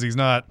in because he's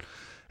not.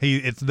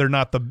 They're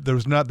not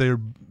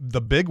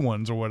the big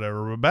ones or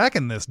whatever. But back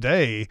in this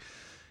day,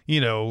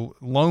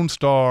 Lone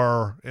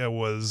Star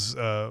was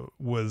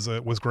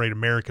great.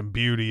 American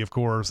Beauty, of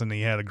course, and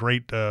he had a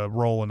great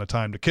role in A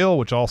Time to Kill,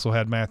 which also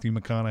had Matthew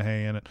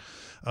McConaughey in it.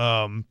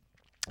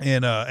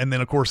 And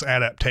then of course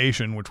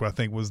Adaptation, which I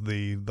think was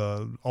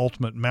the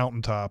ultimate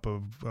mountaintop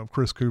of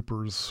Chris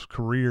Cooper's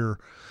career.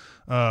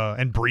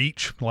 And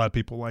Breach, a lot of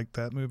people like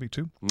that movie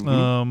too.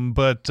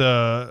 But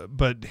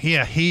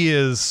yeah, he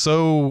is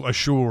so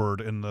assured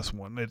in this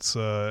one.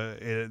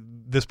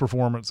 This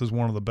performance is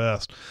one of the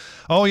best.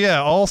 Oh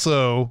yeah,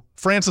 also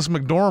Frances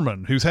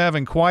McDormand, who's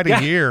having quite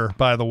a year,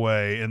 by the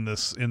way, in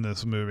this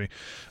movie.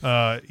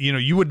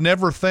 You would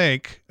never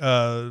think,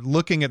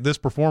 looking at this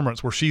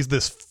performance, where she's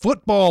this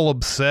football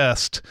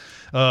obsessed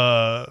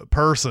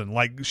person.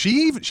 Like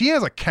she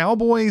has a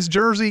Cowboys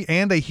jersey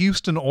and a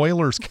Houston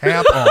Oilers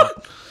cap on.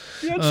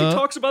 Yeah, and she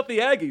talks about the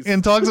Aggies.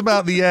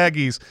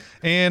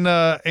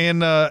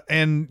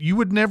 And you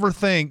would never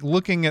think,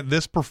 looking at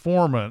this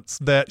performance,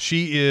 that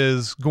she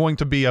is going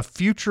to be a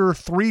future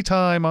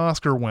 3-time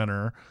Oscar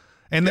winner,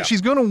 and that she's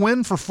going to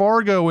win for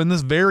Fargo in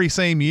this very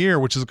same year,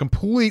 which is a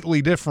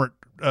completely different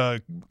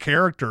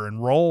character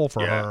and role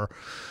for her.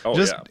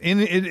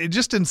 It's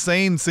just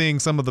insane seeing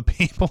some of the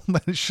people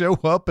that show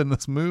up in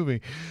this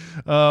movie.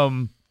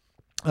 We've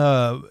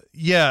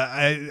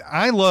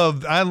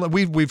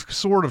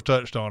sort of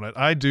touched on it.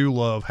 I do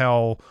love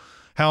how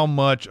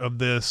much of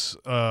this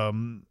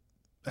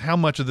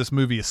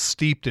movie is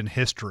steeped in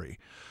history.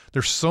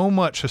 There's so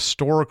much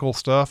historical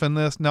stuff in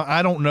this. Now,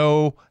 I don't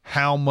know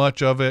how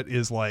much of it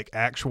is like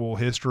actual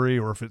history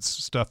or if it's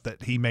stuff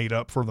that he made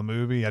up for the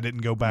movie. I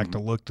didn't go back to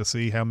look to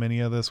see how many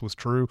of this was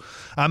true.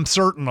 I'm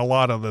certain a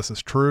lot of this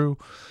is true.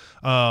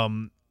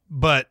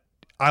 But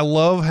I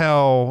love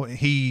how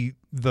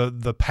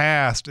the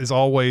past is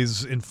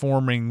always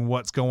informing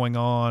what's going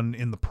on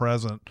in the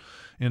present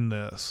in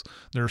this.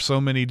 There are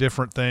so many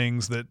different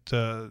things that,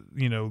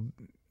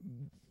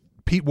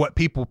 what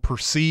people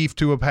perceive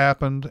to have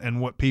happened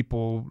and what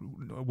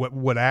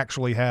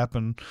actually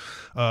happened,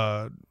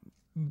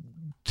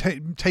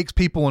 takes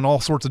people in all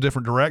sorts of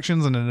different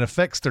directions, and it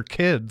affects their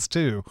kids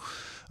too.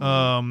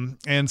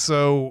 And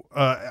so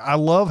I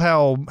love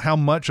how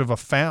much of a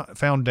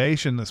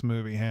foundation this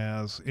movie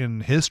has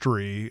in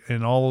history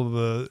and all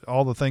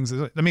the things.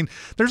 I mean,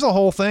 there's a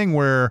whole thing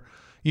where,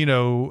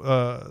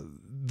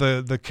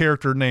 the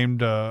character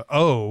named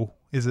O,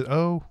 is it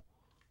O?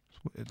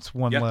 It's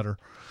one letter.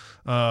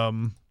 Let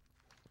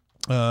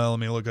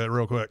me look at it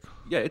real quick.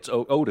 Yeah, it's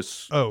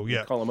Otis. Oh,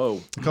 yeah. Call him O.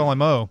 Call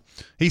him O.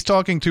 He's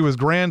talking to his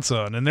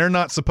grandson, and they're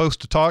not supposed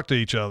to talk to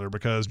each other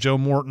because Joe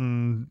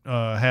Morton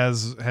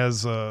has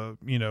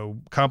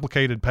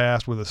complicated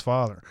past with his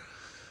father.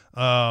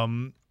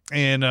 And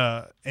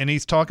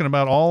he's talking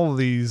about all of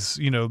these,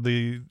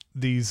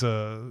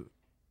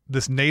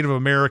 this Native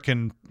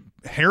American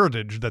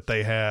heritage that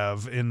they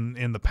have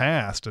in the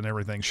past and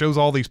everything. Shows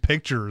all these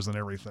pictures and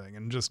everything,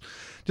 and just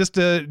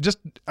I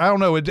don't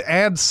know, it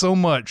adds so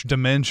much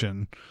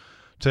dimension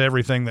to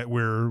everything that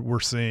we're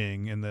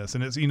seeing in this.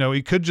 And it's,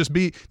 it could just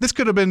be, this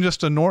could have been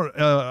just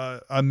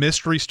a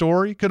mystery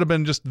story, could have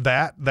been just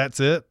that's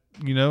it.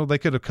 They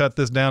could have cut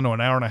this down to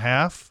an hour and a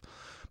half,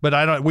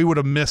 but we would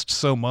have missed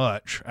so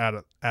much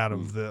out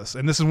of this.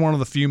 And this is one of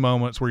the few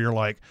moments where you're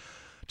like,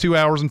 2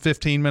 hours and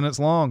 15 minutes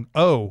long.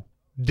 Oh,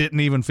 didn't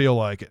even feel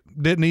like it.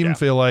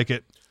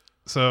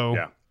 So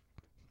yeah.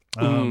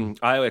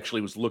 I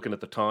actually was looking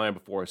at the time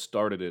before I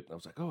started it, and I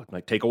was like, oh, it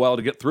might take a while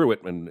to get through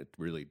it, and it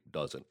really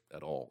doesn't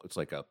at all. It's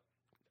like a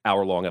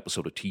hour-long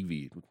episode of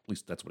TV. At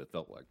least that's what it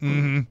felt like.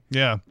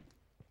 Yeah.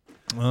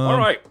 All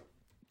right.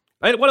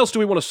 What else do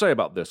we want to say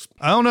about this?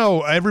 I don't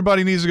know.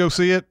 Everybody needs to go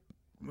see it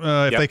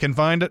if they can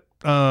find it.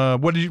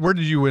 Where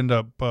did you end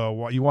up?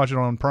 You watch it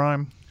on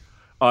Prime?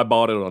 I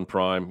bought it on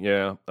Prime,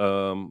 yeah.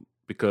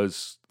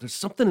 Because there's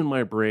something in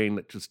my brain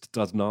that just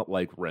does not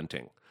like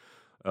renting.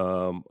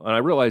 And I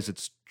realize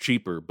it's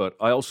cheaper, but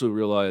I also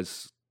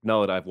realize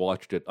now that I've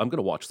watched it, I'm going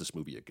to watch this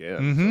movie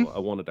again. So I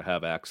wanted to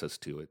have access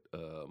to it.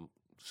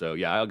 So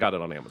yeah, I got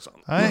it on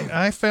Amazon.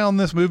 I found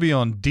this movie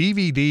on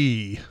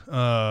DVD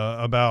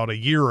about a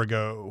year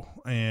ago,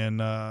 and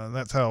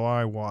that's how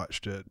I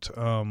watched it.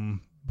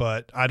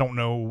 But I don't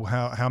know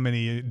how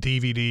many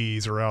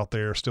DVDs are out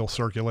there still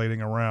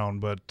circulating around,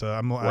 but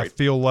I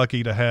feel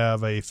lucky to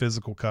have a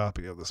physical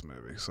copy of this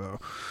movie. So,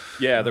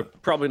 yeah, they're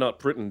probably not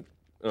printing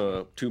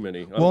too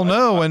many.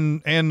 Well,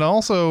 and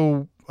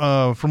also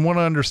from what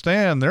I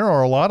understand, there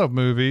are a lot of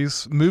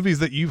movies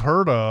that you've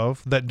heard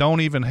of that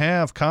don't even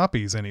have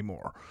copies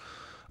anymore.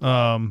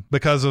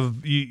 Because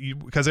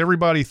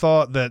everybody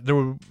thought that there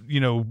were,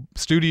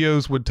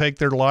 studios would take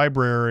their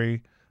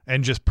library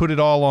and just put it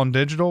all on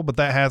digital, but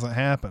that hasn't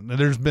happened. And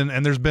there's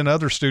been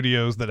other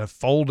studios that have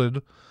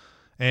folded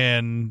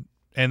and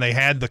they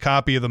had the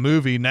copy of the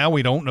movie. Now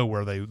we don't know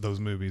where those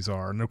movies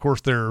are. And of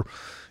course they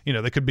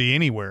could be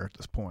anywhere at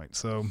this point.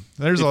 So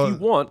if you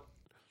want,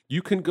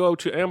 you can go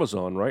to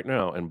Amazon right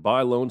now and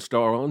buy Lone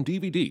Star on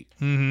DVD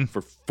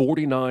for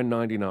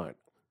 $49.99.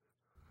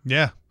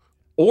 Yeah.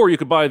 Or you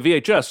could buy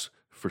VHS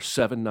for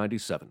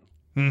 $7.97.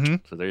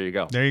 So there you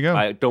go. There you go.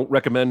 I don't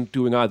recommend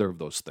doing either of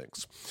those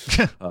things.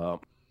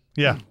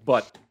 Yeah.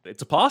 But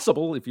it's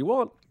possible if you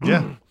want.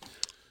 Yeah.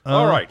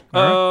 All right.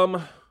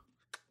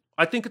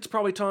 I think it's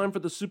probably time for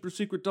the super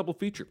secret double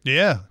feature.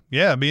 Yeah.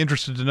 I'd be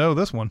interested to know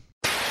this one.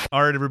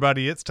 All right,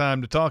 everybody, it's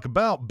time to talk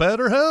about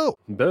BetterHelp.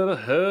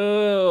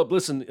 BetterHelp.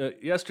 Listen,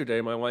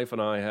 yesterday my wife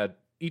and I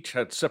each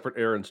had separate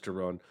errands to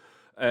run,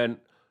 and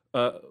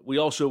we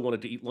also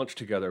wanted to eat lunch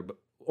together, but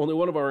only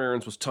one of our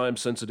errands was time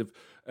sensitive,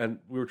 and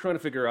we were trying to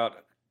figure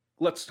out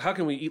how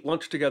can we eat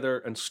lunch together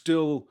and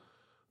still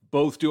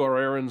both do our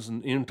errands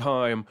in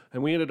time,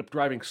 and we ended up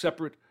driving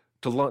separate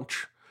to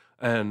lunch,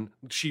 and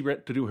she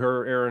went to do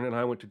her errand, and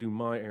I went to do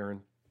my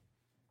errand.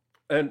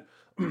 And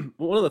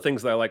one of the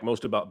things that I like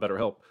most about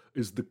BetterHelp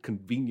is the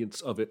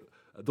convenience of it,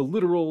 the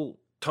literal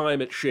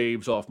time it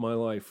shaves off my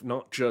life,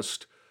 not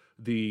just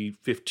the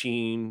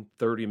 15,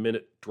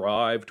 30-minute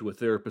drive to a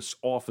therapist's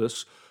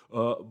office,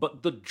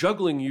 but the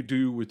juggling you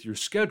do with your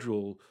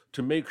schedule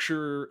to make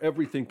sure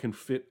everything can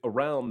fit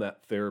around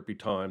that therapy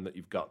time that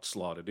you've got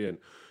slotted in.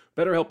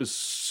 BetterHelp is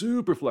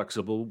super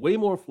flexible, way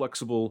more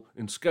flexible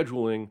in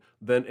scheduling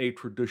than a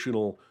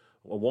traditional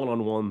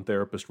one-on-one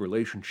therapist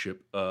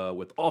relationship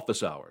with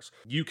office hours.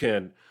 You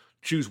can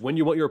choose when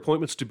you want your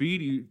appointments to be.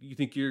 Do you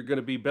think you're going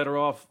to be better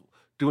off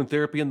doing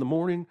therapy in the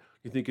morning?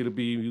 You think it'll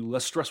be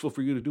less stressful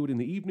for you to do it in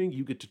the evening?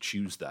 You get to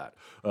choose that.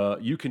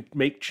 You can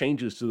make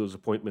changes to those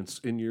appointments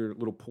in your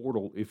little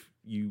portal if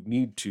you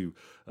need to.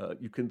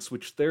 You can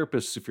switch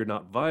therapists if you're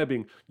not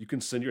vibing. You can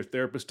send your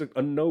therapist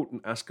a note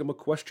and ask them a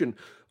question.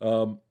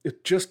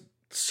 It's just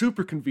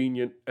super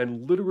convenient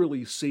and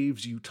literally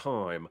saves you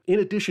time. In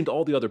addition to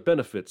all the other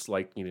benefits,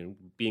 like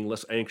being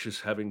less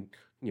anxious,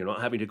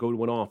 not having to go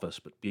to an office,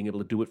 but being able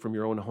to do it from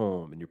your own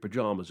home in your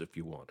pajamas if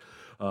you want.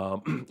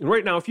 And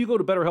right now, if you go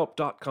to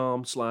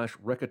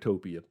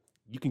BetterHelp.com/Recotopia,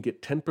 you can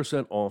get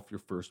 10% off your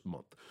first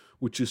month,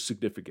 which is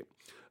significant.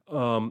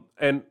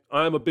 And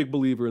I'm a big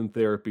believer in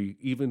therapy,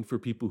 even for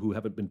people who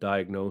haven't been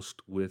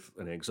diagnosed with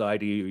an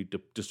anxiety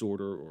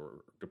disorder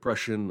or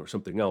depression or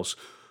something else.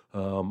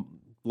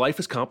 Life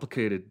is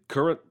complicated.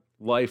 Current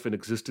life and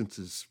existence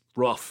is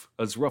rough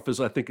as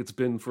I think it's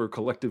been for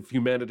collective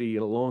humanity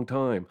in a long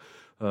time.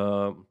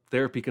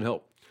 Therapy can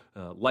help.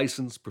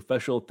 Licensed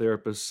professional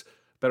therapists.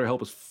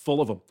 BetterHelp is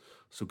full of them.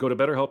 So go to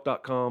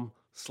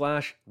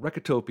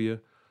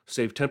BetterHelp.com/Recotopia,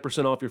 save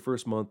 10% off your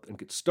first month, and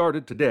get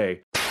started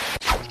today.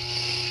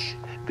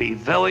 Be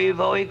very,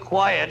 very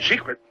quiet.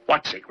 Secret?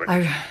 What secret?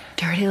 Our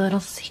dirty little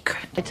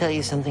secret. I tell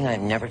you something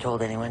I've never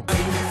told anyone.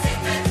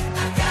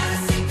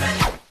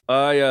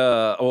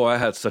 I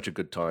had such a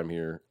good time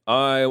here.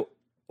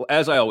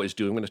 As I always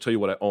do, I'm going to tell you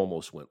what I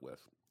almost went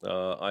with.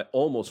 I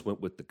almost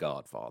went with The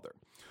Godfather.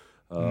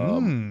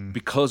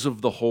 Because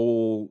of the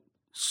whole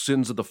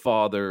sins of the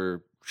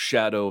father,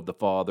 shadow of the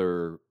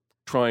father,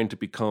 trying to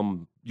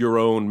become your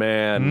own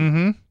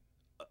man.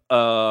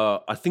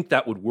 I think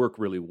that would work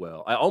really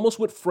well. I almost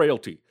went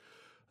Frailty.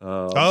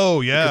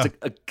 Yeah. Because,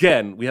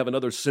 again, we have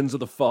another sins of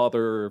the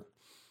father,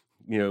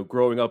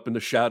 growing up in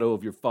the shadow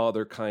of your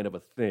father kind of a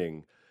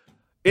thing.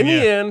 In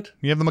the end...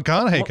 You have the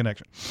McConaughey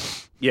connection.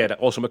 Yeah,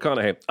 also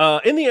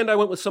McConaughey. In the end, I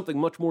went with something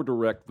much more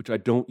direct, which I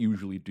don't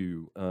usually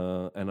do,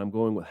 and I'm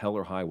going with Hell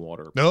or High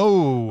Water.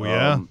 Oh,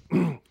 yeah.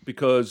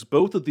 Because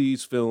both of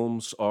these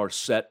films are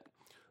set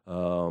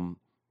in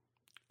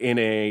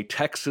a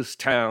Texas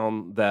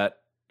town that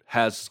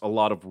has a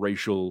lot of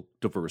racial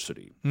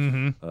diversity.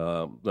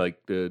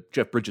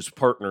 Jeff Bridges'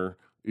 partner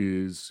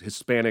is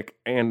Hispanic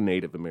and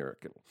Native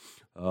American.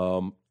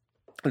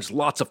 There's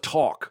lots of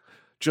talk,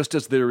 just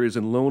as there is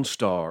in Lone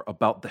Star,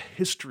 about the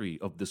history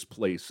of this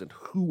place and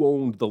who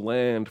owned the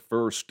land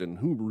first and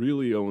who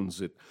really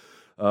owns it.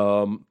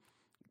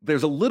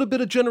 There's a little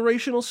bit of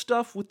generational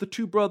stuff with the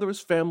two brothers,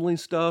 family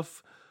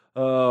stuff,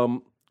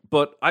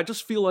 but I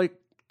just feel like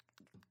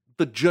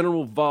the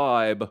general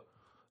vibe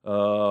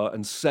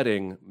and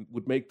setting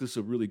would make this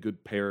a really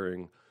good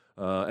pairing.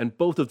 And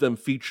both of them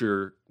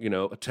feature,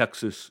 a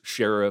Texas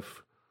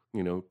sheriff,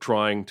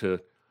 trying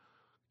to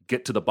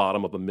get to the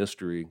bottom of a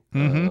mystery.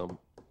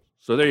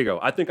 So there you go.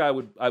 I think I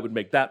would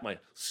make that my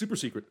super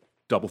secret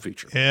double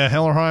feature. Yeah,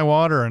 Hell or High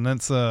Water, and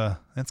that's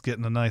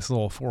getting a nice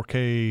little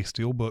 4K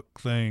steelbook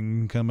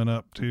thing coming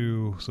up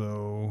too.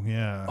 So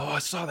yeah. Oh, I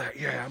saw that.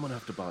 Yeah, I'm gonna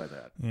have to buy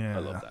that. Yeah, I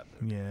love that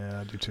movie.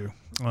 Yeah, I do too.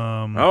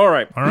 All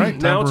right.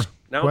 Now it's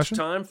question?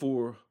 time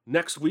for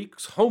next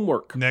week's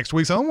homework. Next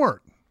week's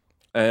homework.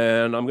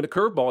 And I'm gonna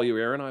curveball you,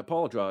 Aaron. I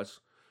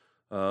apologize.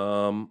 It's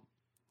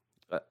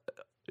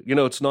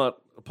not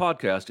a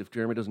podcast if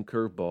Jeremy doesn't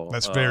curveball.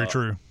 That's very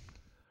true.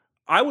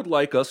 I would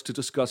like us to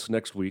discuss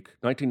next week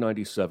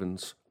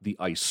 1997's The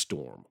Ice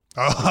Storm.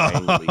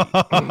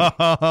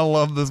 I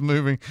love this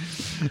movie.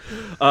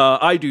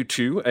 I do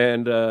too,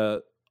 and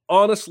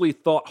honestly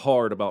thought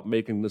hard about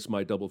making this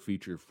my double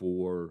feature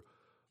for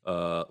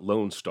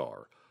Lone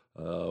Star,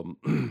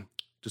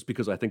 just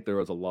because I think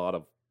there is a lot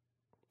of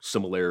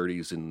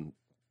similarities in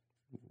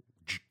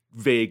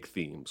vague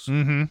themes.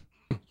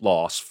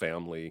 Loss,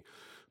 family,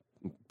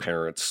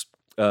 parents.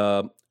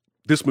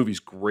 This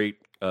movie's great.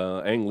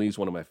 Ang Lee's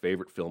one of my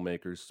favorite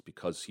filmmakers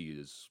because he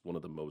is one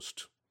of the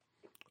most,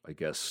 I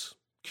guess,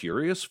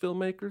 curious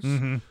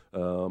filmmakers.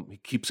 He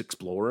keeps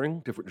exploring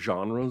different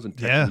genres and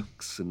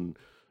techniques and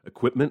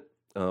equipment.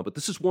 But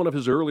this is one of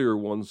his earlier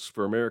ones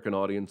for American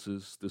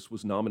audiences. This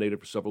was nominated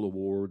for several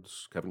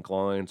awards. Kevin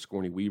Kline,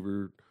 Sigourney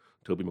Weaver,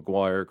 Tobey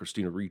Maguire,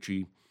 Christina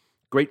Ricci.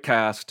 Great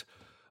cast.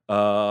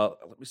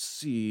 Let me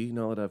see,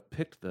 now that I've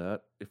picked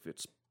that, if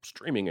it's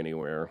streaming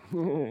anywhere.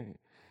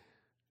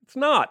 It's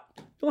not.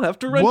 You'll have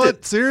to rent it.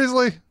 What?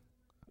 Seriously?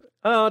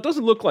 It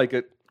doesn't look like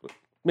it.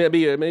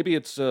 Maybe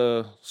it's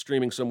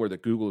streaming somewhere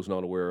that Google is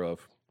not aware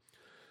of.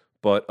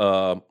 But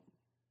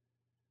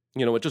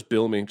just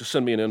bill me. Just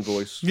send me an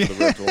invoice for the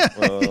rental.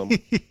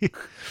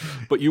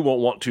 But you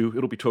won't want to.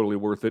 It'll be totally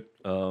worth it.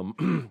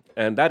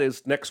 And that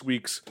is next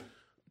week's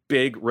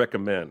big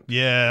recommend.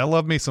 Yeah, I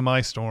love me some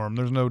Ice Storm.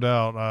 There's no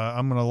doubt.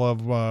 I'm gonna love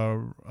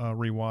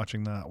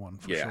rewatching that one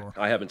for sure.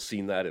 I haven't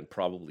seen that in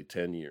probably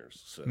 10 years.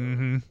 So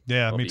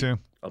yeah, me too.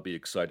 I'll be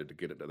excited to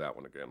get into that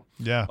one again.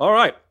 Yeah. All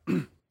right.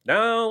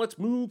 Now let's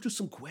move to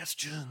some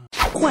questions.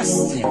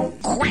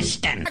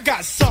 Question. I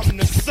got something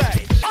to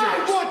say.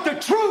 I want the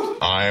truth.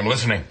 I'm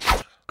listening.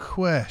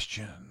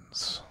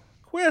 Questions.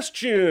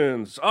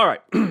 All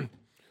right.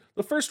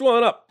 The first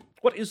one up.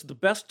 What is the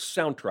best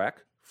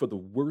soundtrack for the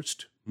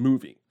worst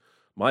movie?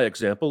 My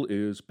example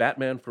is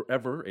Batman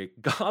Forever, a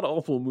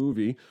god-awful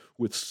movie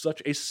with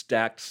such a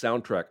stacked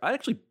soundtrack. I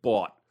actually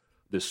bought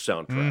this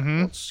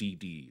soundtrack on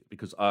CD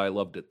because I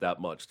loved it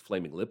that much.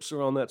 Flaming Lips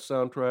are on that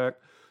soundtrack.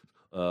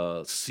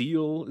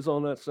 Seal is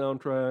on that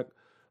soundtrack.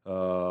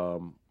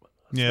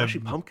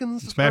 Smashing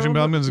Pumpkins? Smashing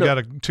Pumpkins has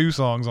got 2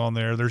 songs on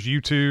there. There's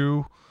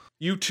U2.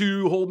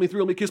 U2, Hold Me,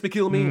 Thrill Me, Kiss Me,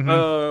 Kill Me.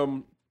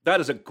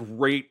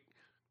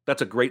 That's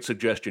a great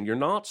suggestion. You're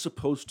not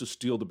supposed to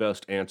steal the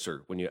best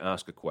answer when you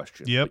ask a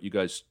question. Yep. But you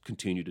guys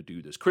continue to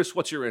do this. Chris,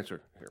 what's your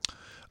answer here?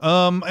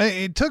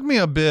 It took me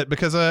a bit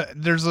because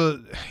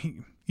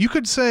you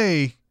could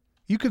say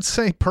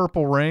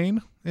Purple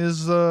Rain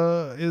is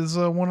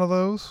one of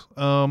those.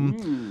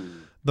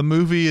 The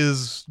movie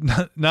is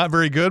not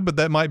very good, but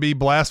that might be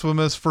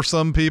blasphemous for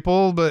some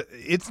people. But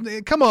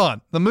come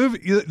on, the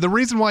movie. The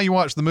reason why you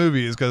watch the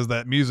movie is because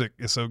that music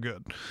is so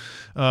good.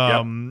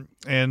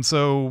 And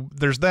so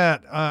there's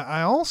that.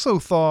 I also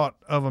thought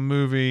of a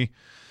movie,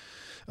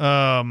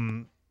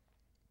 Judgment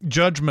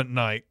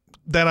Night,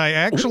 that I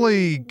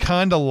actually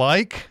kind of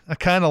like. I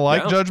kind of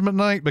like Judgment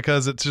Night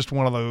because it's just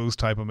one of those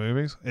type of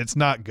movies. It's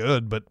not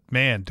good, but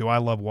man, do I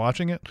love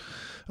watching it.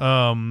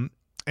 And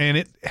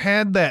it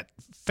had that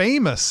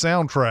famous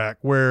soundtrack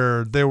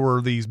where there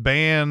were these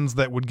bands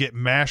that would get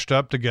mashed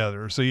up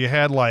together. So you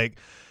had like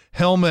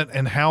Helmet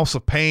and House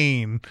of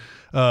Pain.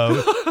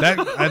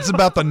 That's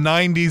about the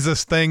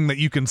 90s-est thing that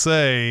you can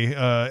say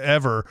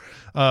ever.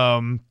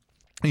 But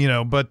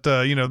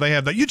they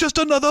have that, "You just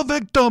another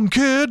victim,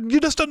 kid. You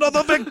just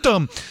another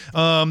victim."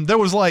 There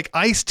was like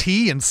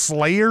Ice-T and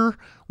Slayer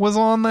was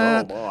on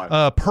that.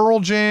 Oh, Pearl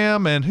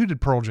Jam, and who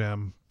did Pearl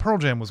Jam? Pearl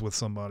Jam was with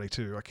somebody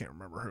too. I can't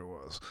remember who it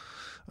was.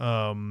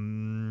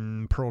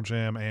 Pearl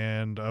Jam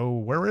and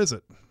where is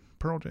it?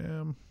 Pearl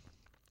Jam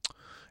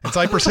and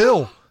Cypress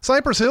Hill.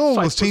 Cypress Hill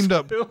was teamed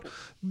up.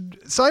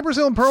 Cypress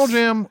Hill and Pearl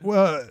Jam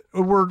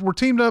were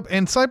teamed up,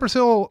 and Cypress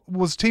Hill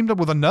was teamed up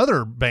with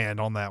another band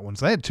on that one.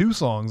 So they had 2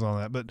 songs on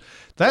that, but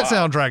that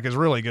soundtrack is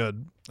really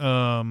good.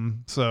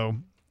 So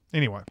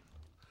anyway,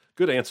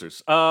 good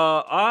answers.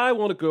 I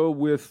want to go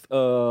with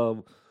a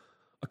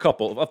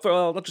couple.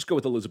 Let's just go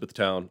with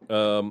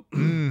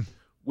Elizabethtown,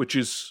 which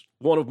is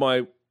one of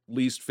my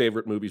least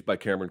favorite movies by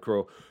Cameron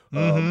Crowe.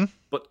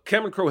 But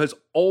Cameron Crowe has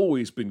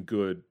always been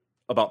good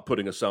about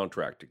putting a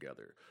soundtrack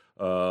together.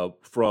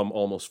 From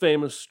Almost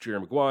Famous,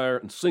 Jerry Maguire,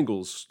 and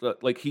singles.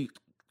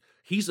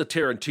 He's a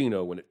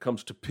Tarantino when it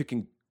comes to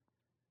picking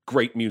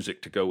great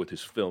music to go with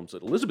his films.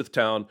 At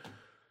Elizabethtown,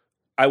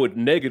 I would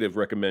negative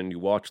recommend you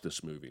watch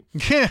this movie.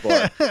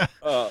 But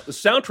the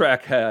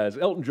soundtrack has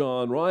Elton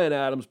John, Ryan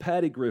Adams,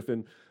 Patty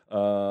Griffin,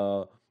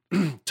 Tom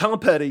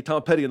Petty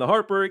and the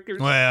Heartbreakers,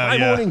 My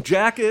Morning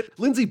Jacket,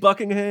 Lindsey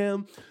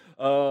Buckingham.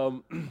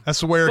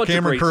 That's where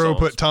Cameron Crowe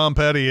put Tom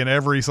Petty in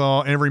every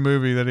song, every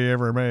movie that he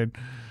ever made.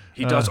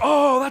 He does.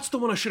 Oh, that's the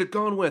one I should have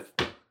gone with.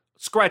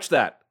 Scratch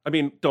that. I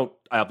mean, don't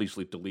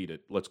obviously delete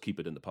it. Let's keep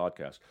it in the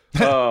podcast.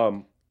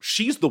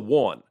 She's the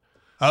One.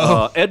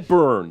 Ed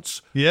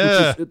Burns.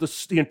 Yeah. Which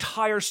is, the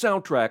entire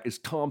soundtrack is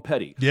Tom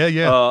Petty.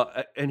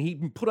 Yeah. And he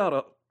put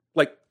out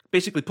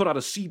basically put out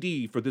a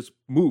CD for this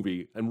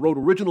movie and wrote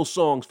original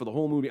songs for the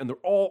whole movie, and they're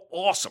all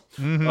awesome.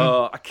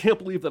 I can't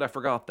believe that I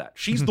forgot that.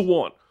 She's the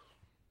One.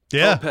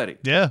 Yeah. Tom Petty.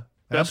 Yeah.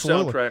 Best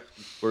absolutely. soundtrack,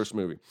 worst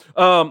movie.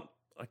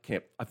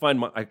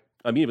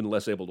 I'm even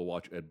less able to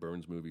watch Ed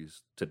Burns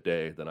movies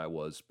today than I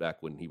was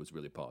back when he was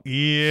really popular.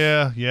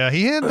 Yeah.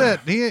 He had that.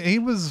 he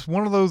was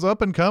one of those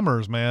up and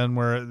comers, man,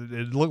 where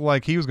it looked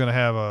like he was going to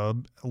have a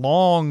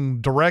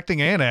long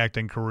directing and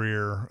acting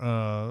career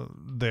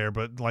there.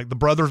 But like the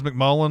Brothers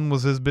McMullen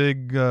was his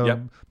big.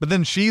 But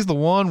then She's the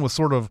One was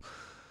sort of.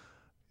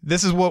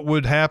 this is what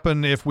would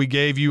happen if we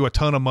gave you a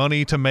ton of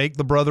money to make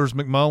the Brothers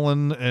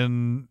McMullen,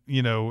 and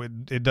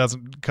it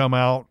doesn't come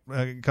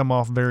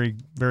off very,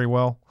 very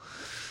well.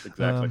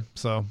 Exactly.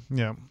 So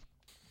yeah.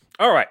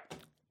 All right,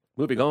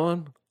 moving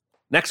on.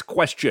 Next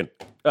question.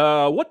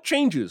 What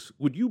changes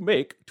would you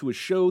make to a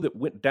show that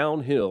went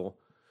downhill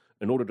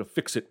in order to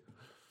fix it?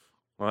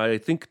 I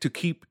think to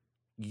keep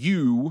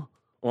you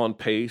on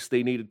pace,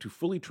 they needed to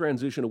fully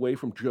transition away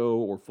from Joe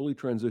or fully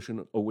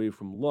transition away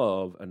from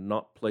Love and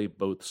not play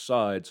both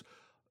sides.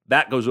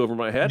 That goes over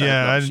my head.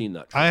 Yeah, I have not seen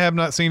that. I have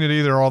not seen it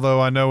either,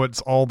 although I know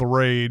it's all the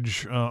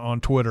rage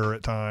on Twitter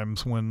at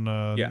times when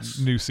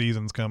new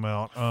seasons come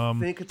out. I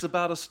think it's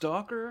about a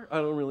stalker? I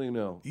don't really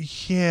know.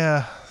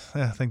 Yeah,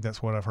 I think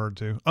that's what I've heard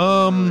too. I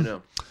don't really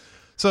know.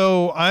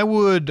 So I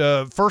would,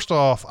 first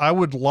off, I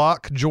would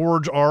lock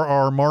George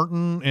R.R.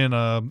 Martin in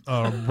a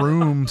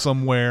room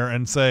somewhere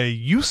and say,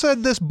 you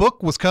said this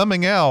book was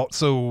coming out,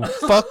 so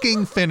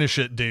fucking finish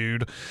it,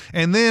 dude.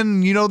 And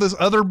then, this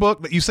other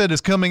book that you said is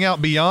coming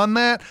out beyond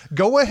that,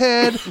 go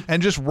ahead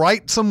and just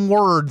write some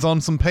words on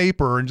some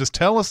paper and just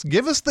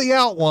give us the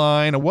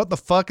outline of what the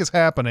fuck is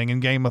happening in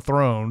Game of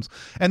Thrones.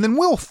 And then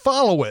we'll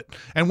follow it.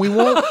 And we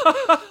won't...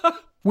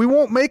 We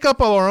won't make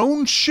up our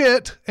own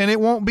shit, and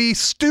it won't be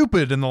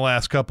stupid in the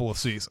last couple of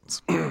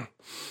seasons.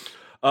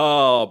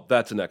 Oh,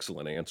 that's an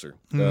excellent answer.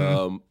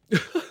 I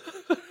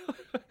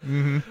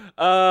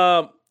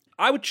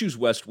would choose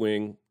West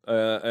Wing,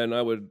 and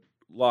I would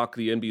lock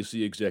the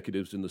NBC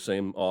executives in the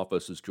same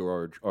office as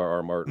George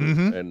R.R.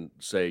 Martin and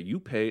say, you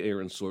pay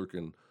Aaron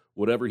Sorkin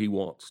whatever he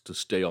wants to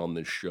stay on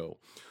this show.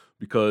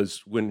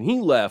 Because when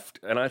he left,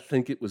 and I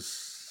think it was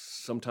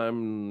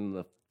sometime in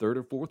the third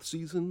or fourth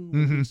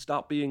season, he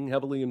stopped being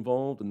heavily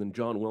involved, and then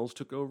John Wells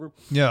took over.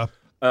 Yeah.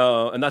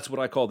 And that's what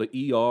I call the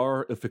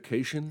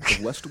ER-ification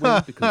of West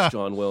Wing, because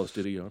John Wells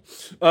did ER.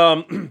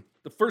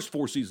 The first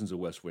 4 seasons of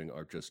West Wing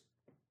are just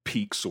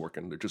peak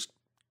Sorkin. They're just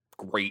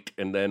great.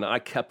 And then I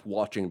kept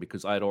watching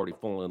because I had already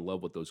fallen in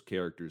love with those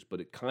characters,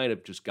 but it kind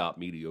of just got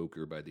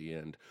mediocre by the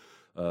end.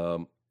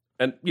 And,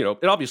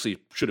 it obviously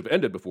should have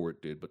ended before it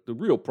did, but the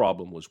real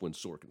problem was when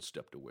Sorkin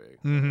stepped away,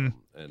 and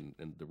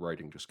the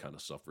writing just kind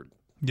of suffered.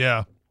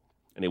 Yeah.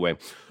 Anyway,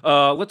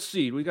 let's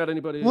see. We got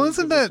anybody? Well,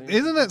 isn't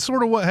that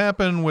sort of what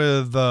happened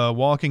with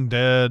Walking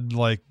Dead?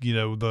 Like,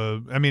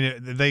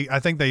 I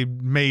think they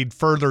made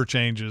further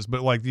changes,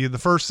 but like the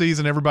first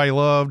season everybody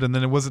loved, and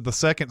then it was the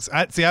second.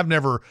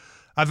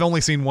 I've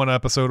only seen one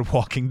episode of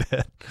Walking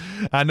Dead.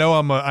 I know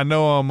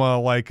I'm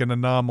like an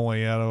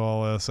anomaly out of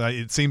all this.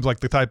 It seems like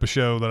the type of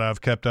show that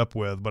I've kept up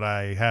with, but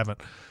I haven't.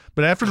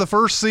 But after the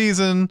first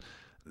season,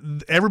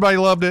 everybody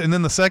loved it, and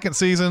then the second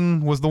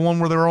season was the one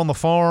where they were on the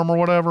farm or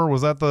whatever.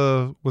 Was it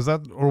the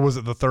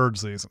third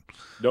season?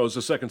 No, it was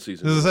the second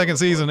season. It was the second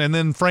season, and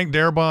then Frank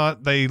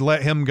Darabont, they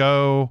let him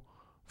go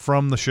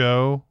from the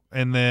show,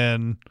 and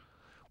then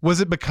was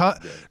it because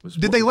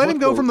did they let him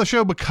go from the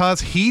show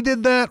because he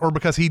did that, or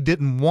because he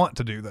didn't want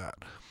to do that?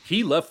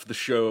 He left the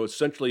show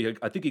essentially.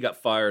 I think he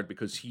got fired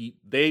because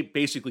they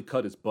basically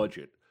cut his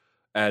budget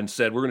and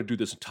said, we're going to do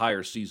this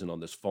entire season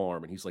on this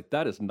farm, and he's like,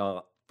 that is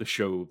not the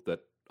show that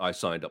I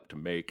signed up to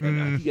make,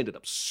 and he ended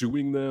up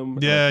suing them.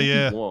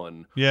 Yeah, He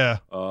won. Yeah.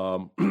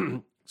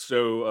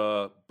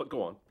 So, but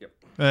go on. Yep.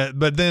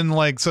 But then,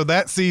 so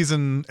that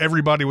season,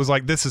 everybody was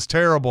like, "This is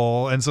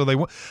terrible," and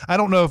so I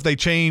don't know if they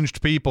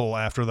changed people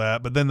after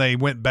that, but then they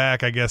went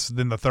back, I guess,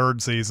 in the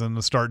third season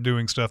to start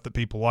doing stuff that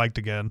people liked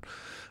again.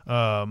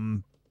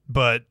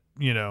 But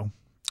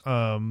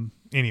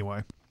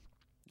anyway,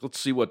 let's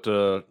see what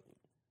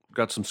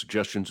got some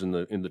suggestions in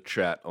the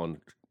chat on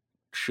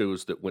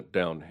shows that went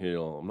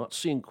downhill. I'm not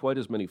seeing quite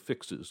as many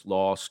fixes.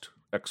 Lost,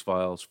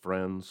 X-Files,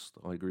 Friends.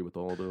 I agree with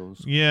all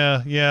those.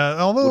 Yeah.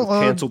 Although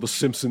canceled The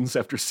Simpsons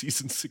after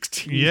season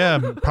 16. Yeah,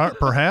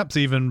 perhaps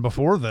even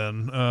before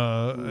then.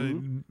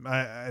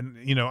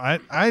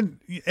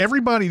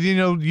 Everybody,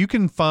 you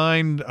can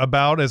find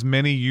about as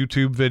many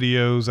YouTube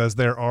videos as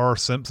there are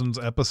Simpsons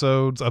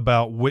episodes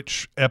about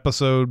which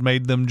episode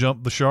made them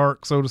jump the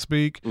shark, so to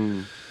speak.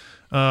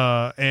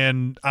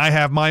 And I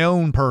have my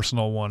own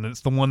personal one. It's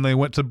the one they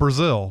went to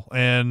Brazil,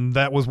 and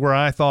that was where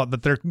I thought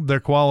that their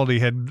quality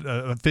had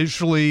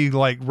officially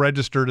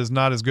registered as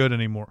not as good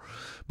anymore.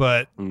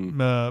 But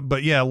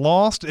yeah,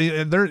 Lost.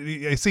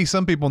 I see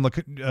some people in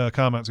the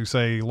comments who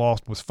say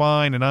Lost was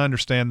fine, and I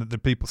understand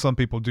that some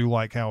people do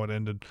like how it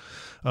ended.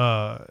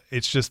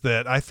 It's just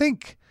that I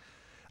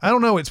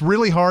don't know. It's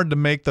really hard to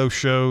make those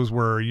shows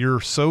where you're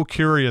so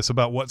curious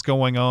about what's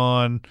going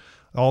on,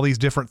 all these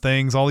different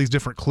things, all these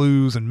different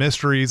clues and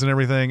mysteries and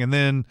everything. And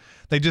then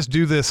they just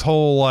do this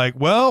whole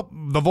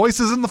the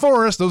voices in the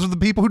forest, those are the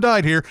people who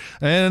died here.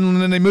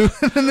 And then they move,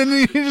 and then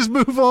you just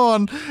move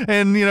on.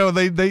 And,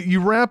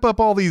 you wrap up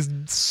all these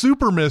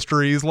super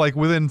mysteries,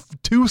 within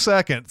 2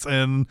 seconds.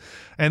 And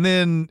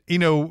then,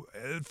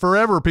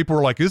 forever people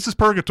were like, this is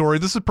purgatory.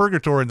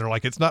 And they're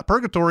like, it's not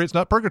purgatory.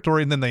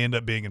 And then they end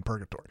up being in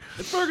purgatory.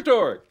 It's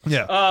purgatory.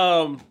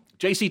 Yeah.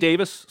 J.C.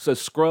 Davis says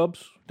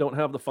Scrubs. don't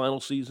have the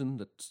final season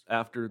that's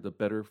after the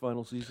better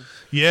final season?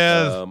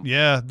 Yeah,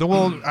 yeah.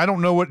 Well, I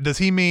don't know does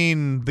he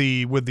mean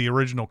with the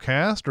original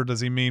cast, or does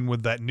he mean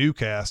with that new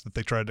cast that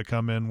they tried to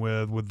come in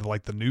with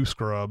like the new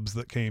Scrubs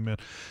that came in?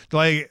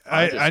 Like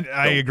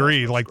I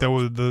agree. Like there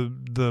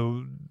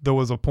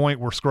was a point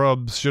where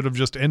Scrubs should have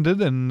just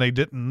ended and they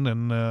didn't,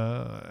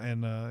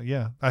 and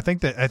yeah, I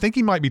think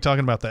he might be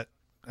talking about that.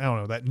 I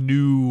don't know, that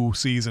new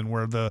season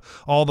where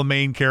all the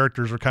main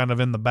characters are kind of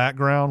in the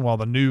background while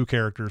the new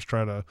characters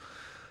try to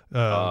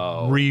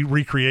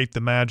recreate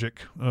the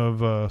magic of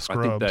Scrubs.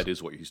 I think that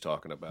is what he's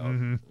talking about.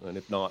 Mm-hmm. And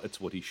if not,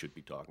 it's what he should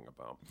be talking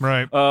about.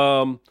 Right.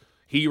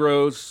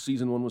 Heroes,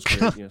 season 1 was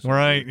great. Yes,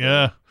 right,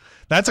 yeah.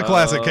 That's a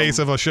classic case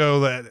of a show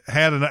that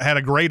had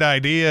a great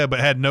idea but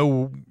had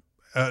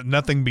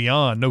nothing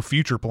beyond, no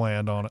future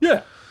planned on it.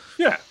 Yeah,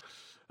 yeah.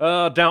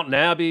 Downton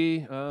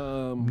Abbey.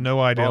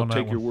 No idea I'll on that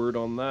take one. your word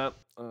on that.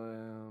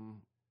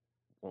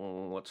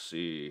 Let's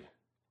see.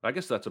 I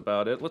guess that's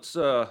about it. Let's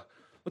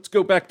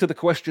go back to the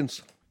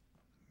questions.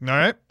 All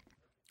right.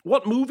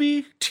 What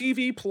movie,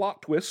 TV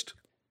plot twist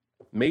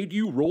made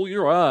you roll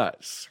your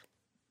eyes?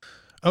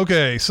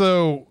 Okay,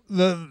 so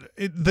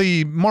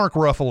the Mark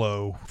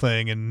Ruffalo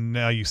thing, and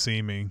Now You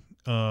See Me.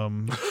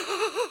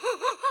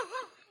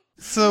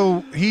 So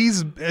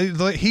he's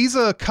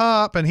a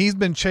cop, and he's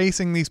been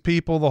chasing these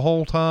people the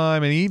whole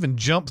time, and he even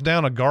jumps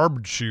down a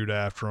garbage chute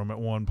after them at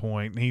one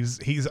point.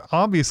 He's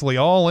obviously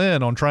all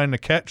in on trying to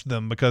catch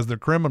them because they're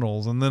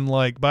criminals. And then,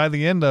 like, by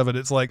the end of it,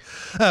 it's like,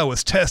 I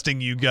was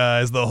testing you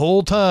guys the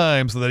whole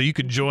time so that you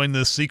could join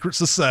this secret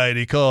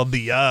society called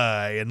the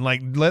Eye, and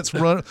like let's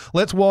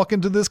walk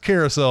into this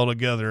carousel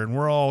together, and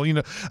we're all,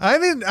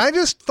 I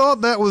just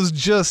thought that was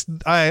just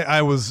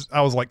I was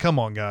like, come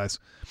on, guys.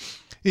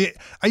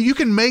 You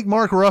can make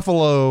Mark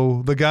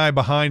Ruffalo the guy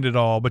behind it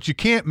all, but you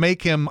can't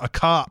make him a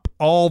cop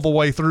all the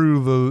way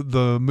through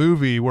the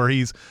movie where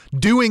he's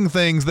doing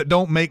things that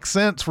don't make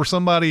sense for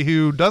somebody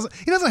who doesn't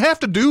have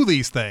to do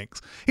these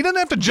things. He doesn't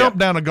have to jump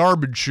down a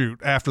garbage chute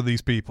after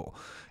these people.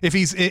 If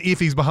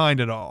he's behind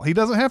it all, he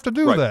doesn't have to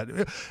do that.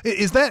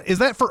 Is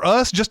that for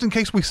us, just in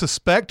case we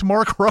suspect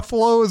Mark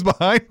Ruffalo is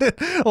behind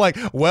it? Like,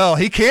 well,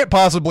 he can't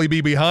possibly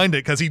be behind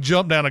it because he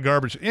jumped down a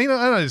garbage.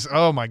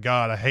 Oh my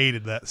God, I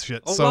hated that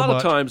shit so much. A lot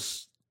of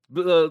times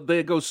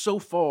they go so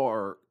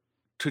far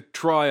to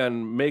try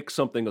and make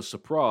something a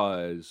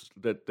surprise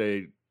that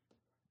they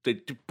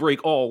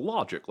break all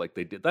logic like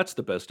they did. That's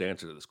the best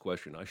answer to this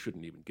question. I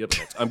shouldn't even give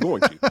it. I'm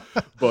going to,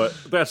 but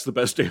that's the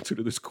best answer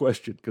to this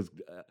question because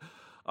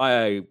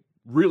I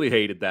really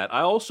hated that.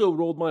 I also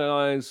rolled my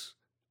eyes,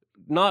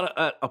 not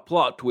at a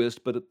plot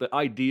twist, but at the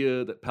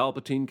idea that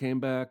Palpatine came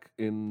back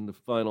in the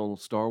final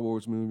Star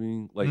Wars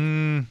movie. Like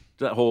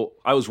that whole,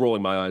 I was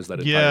rolling my eyes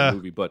that entire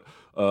movie, but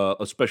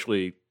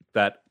especially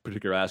that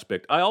particular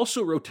aspect. I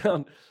also wrote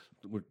down,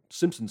 we're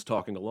Simpsons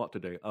talking a lot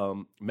today,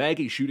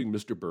 Maggie shooting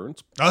Mr.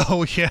 Burns.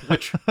 Oh yeah.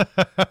 Which,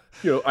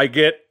 I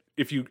get,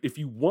 if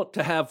you want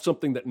to have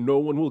something that no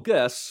one will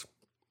guess,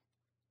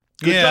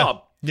 good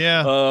job.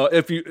 Yeah.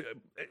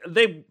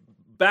 They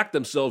back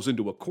themselves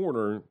into a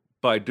corner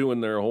by doing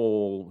their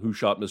whole who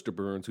shot Mr.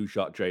 Burns, who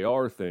shot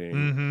JR thing.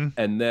 Mm-hmm.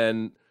 And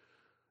then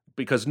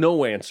because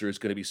no answer is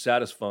going to be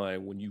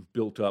satisfying when you've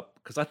built up,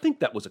 because I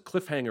think that was a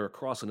cliffhanger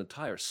across an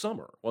entire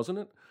summer, wasn't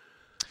it?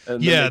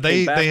 And yeah,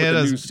 they had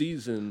a new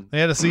season.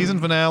 They had a season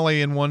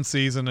finale in one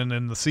season, and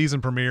then the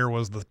season premiere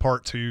was the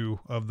part 2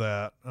 of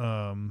that.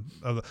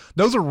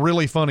 Those are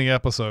really funny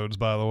episodes,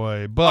 by the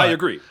way. But I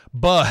agree.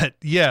 But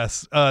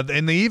yes,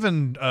 and they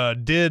even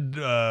did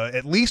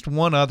at least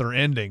one other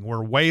ending where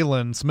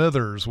Waylon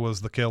Smithers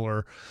was the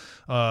killer,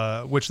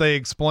 which they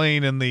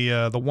explain in the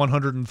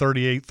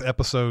 138th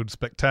episode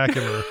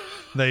Spectacular.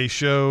 They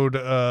showed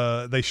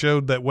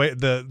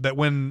that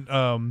when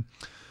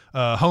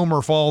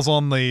Homer falls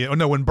on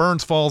when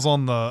Burns falls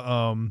on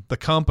the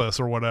compass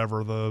or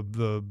whatever,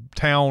 the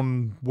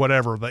town,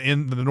 whatever,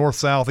 the north,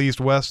 south, east,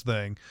 west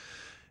thing,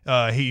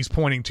 he's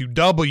pointing to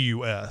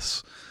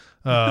WS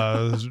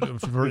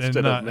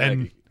instead of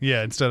Maggie.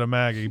 Instead of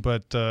Maggie.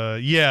 But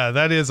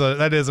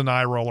that is an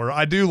eye roller.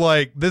 I do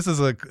like this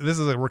is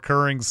a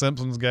recurring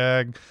Simpsons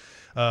gag.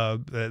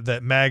 That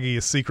Maggie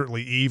is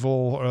secretly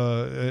evil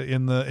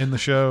in the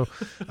show.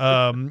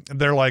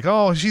 They're like,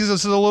 oh, she's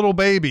just a little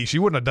baby. She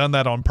wouldn't have done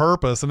that on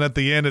purpose. And at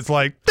the end, it's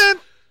like, dun,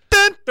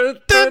 dun, dun,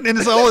 dun, and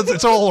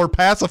it's all her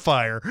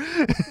pacifier.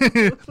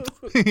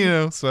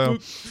 So.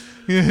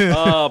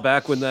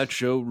 Back when that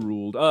show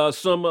ruled.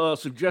 Some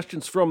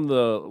suggestions from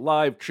the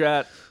live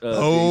chat.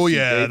 There's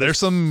Davis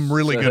some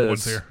really good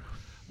ones here.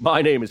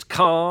 My name is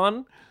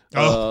Khan.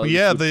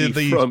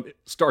 The from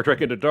Star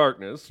Trek Into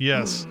Darkness.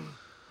 Yes.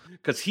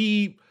 Because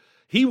he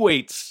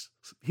waits.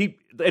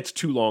 It's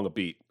too long a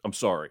beat. I'm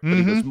sorry. But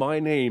he goes, my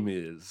name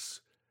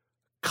is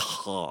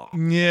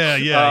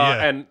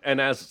Yeah.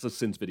 And as the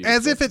Sins video,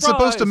 as if it's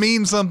supposed to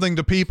mean something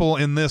to people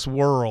in this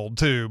world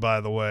too,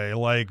 by the way.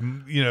 Like,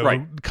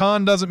 Right.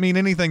 Khan doesn't mean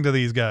anything to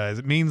these guys.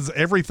 It means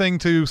everything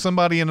to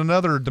somebody in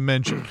another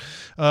dimension.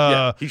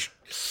 There's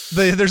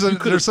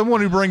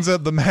someone who brings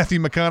up the Matthew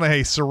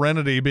McConaughey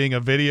Serenity being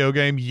a video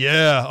game.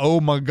 Yeah.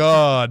 Oh my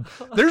God.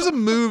 There's a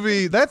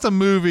movie that's a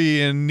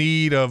movie in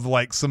need of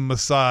like some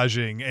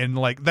massaging, and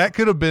like that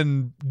could have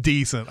been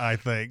decent, I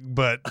think.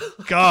 But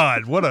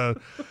God, what a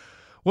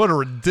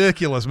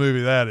ridiculous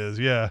movie that is.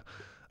 Yeah.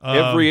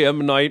 Every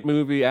M. Night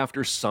movie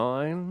after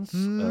Signs.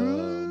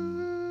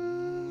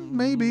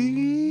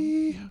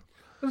 Maybe.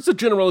 It's a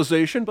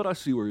generalization, but I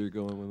see where you're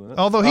going with that.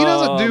 Although he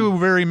doesn't do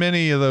very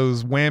many of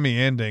those whammy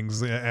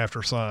endings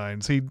after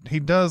Signs. He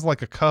does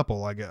like a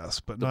couple, I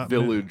guess, but not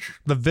Village.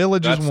 The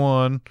Village is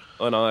one.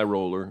 An eye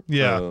roller.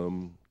 Yeah.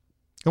 Well,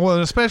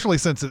 and especially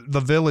since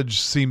The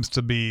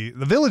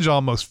Village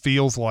almost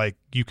feels like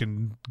you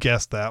can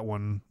guess that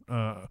one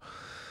the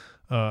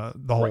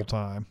whole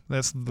time.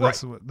 That's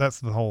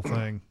the whole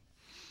thing.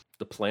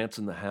 The Plants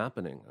and the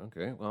Happening.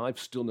 Okay. Well, I've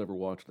still never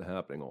watched The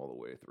Happening all the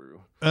way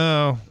through.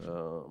 Oh.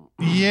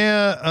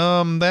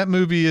 That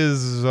movie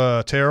is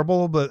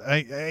terrible, but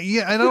I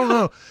don't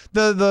know.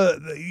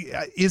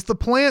 Is the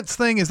Plants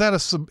thing, is that a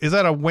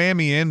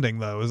whammy ending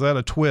though? Is that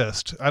a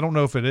twist? I don't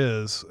know if it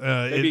is.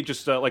 Maybe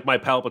just like My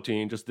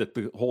Palpatine, just that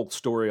the whole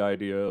story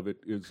idea of it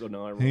is an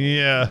eye roll.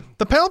 Yeah.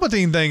 The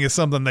Palpatine thing is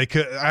something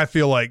I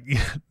feel like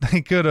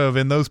they could have,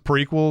 in those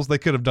prequels, they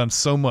could have done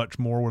so much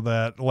more with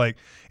that. Like,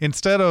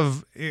 instead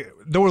of,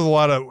 there was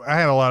I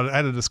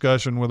had a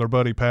discussion with our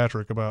buddy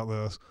Patrick about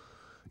this,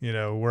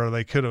 where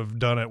they could have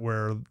done it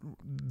where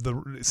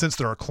since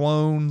there are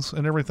clones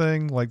and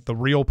everything, like the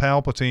real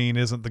Palpatine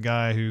isn't the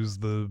guy who's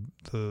the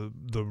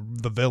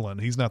villain.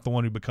 He's not the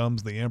one who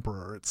becomes the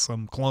Emperor. It's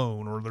some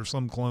clone, or there's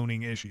some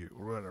cloning issue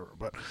or whatever.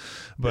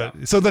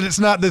 But so that it's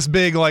not this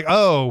big like,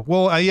 oh,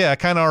 well, I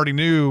kind of already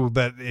knew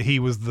that he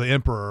was the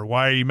Emperor.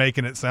 Why are you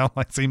making it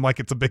seem like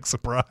it's a big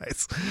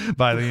surprise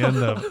by the end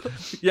of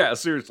it? Yeah,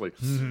 seriously.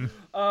 Mm-hmm.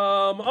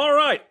 All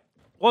right.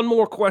 One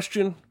more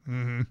question,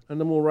 and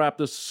then we'll wrap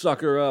this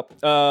sucker up.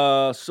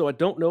 So I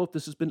don't know if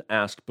this has been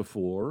asked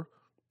before,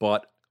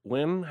 but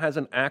when has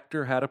an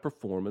actor had a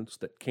performance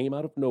that came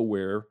out of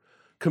nowhere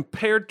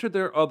compared to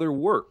their other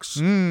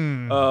works?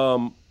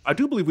 I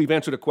do believe we've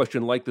answered a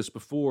question like this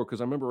before,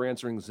 because I remember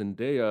answering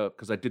Zendaya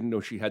because I didn't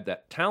know she had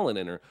that talent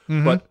in her.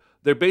 But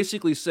they're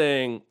basically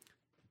saying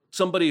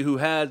somebody who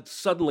had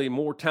suddenly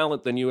more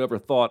talent than you ever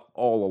thought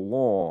all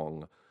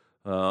along.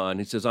 And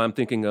he says, I'm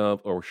thinking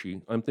of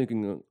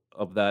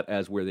that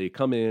as where they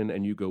come in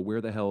and you go,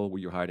 where the hell were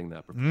you hiding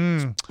that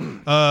performance?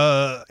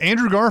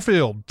 Andrew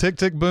Garfield, Tick,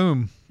 Tick,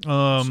 Boom.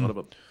 Son of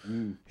a...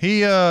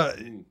 He,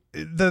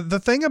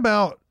 the thing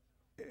about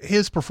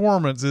his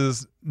performance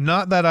is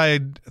not that I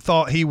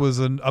thought he was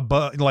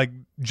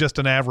just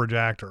an average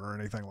actor or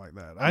anything like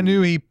that. I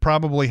knew he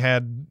probably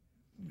had,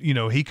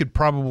 he could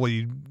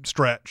probably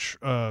stretch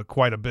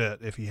quite a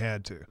bit if he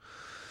had to.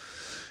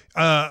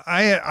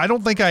 I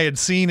don't think I had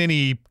seen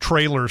any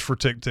trailers for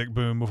Tick, Tick,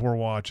 Boom before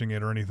watching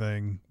it or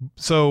anything.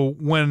 So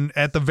when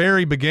at the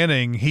very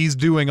beginning he's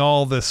doing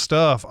all this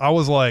stuff, I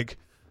was like,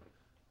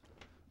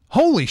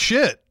 holy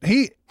shit,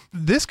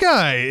 this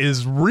guy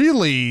is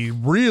really,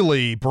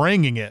 really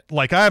bringing it.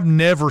 Like, I've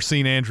never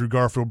seen Andrew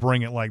Garfield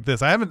bring it like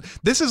this.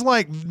 This is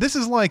like,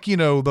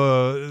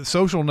 the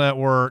Social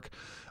Network,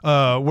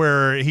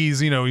 where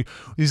he's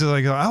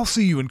like, I'll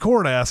see you in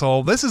court,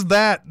 asshole. This is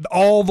that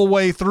all the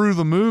way through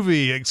the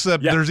movie,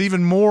 except there's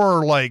even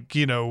more like,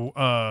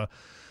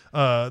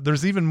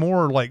 there's even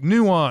more like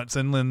nuance,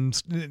 and then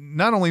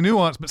not only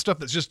nuance, but stuff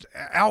that's just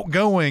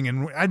outgoing.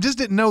 And I just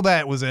didn't know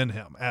that was in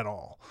him at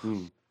all.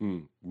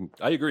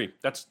 I agree.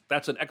 That's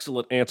an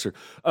excellent answer.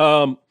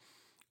 The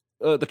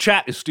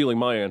chat is stealing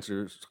my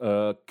answers.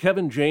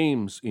 Kevin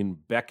James in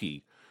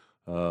Becky.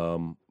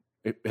 Have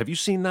you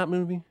seen that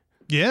movie?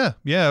 Yeah.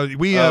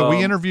 We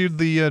interviewed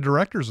the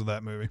directors of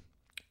that movie.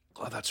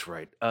 Oh, that's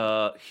right.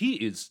 He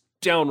is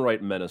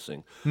downright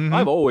menacing.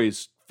 I've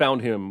always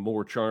found him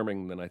more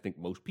charming than I think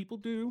most people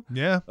do.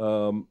 Yeah.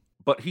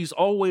 But he's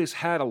always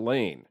had a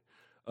lane,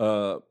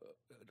 a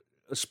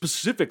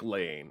specific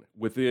lane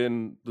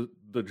within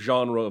the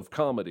genre of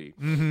comedy.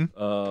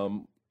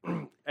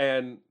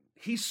 And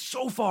he's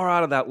so far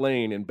out of that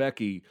lane in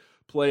Becky,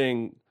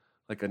 playing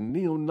like a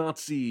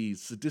neo-Nazi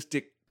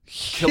sadistic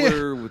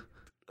killer with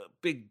a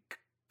big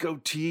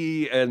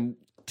goatee and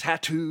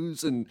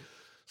tattoos and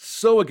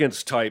so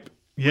against type.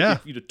 Yeah.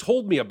 If you'd have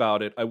told me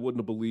about it, I wouldn't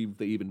have believed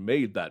they even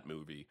made that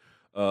movie.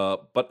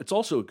 But it's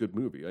also a good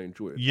movie. I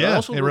enjoy it. Yeah, I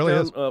also it really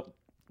is.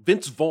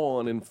 Vince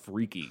Vaughn in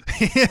Freaky.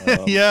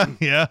 Yeah.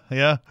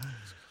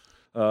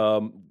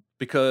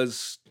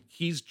 Because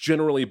he's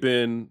generally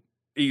been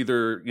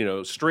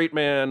either, straight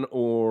man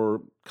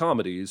or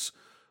comedies.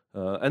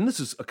 And this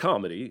is a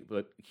comedy,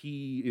 but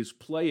he is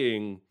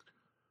playing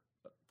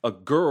a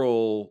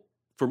girl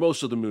for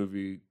most of the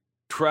movie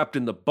trapped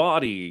in the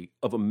body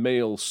of a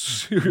male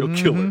serial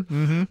killer.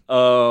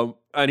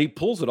 And he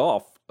pulls it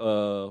off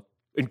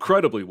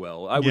incredibly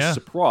well. I was Yeah.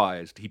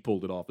 surprised he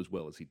pulled it off as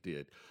well as he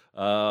did.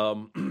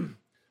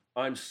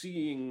 I'm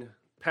seeing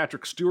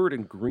Patrick Stewart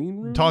in Green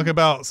Room. Talk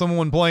about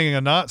someone playing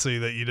a Nazi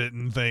that you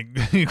didn't think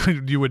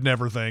you would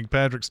never think.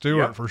 Patrick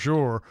Stewart for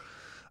sure.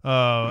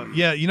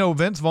 Yeah,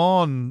 Vince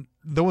Vaughn.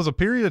 There was a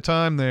period of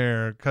time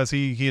there because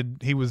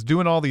he was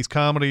doing all these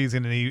comedies,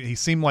 and he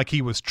seemed like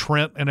he was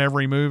Trent in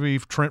every movie,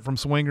 Trent from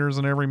Swingers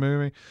in every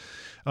movie.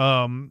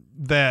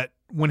 That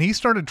when he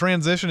started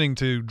transitioning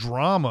to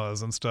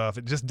dramas and stuff,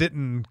 it just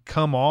didn't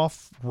come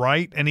off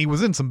right, and he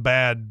was in some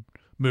bad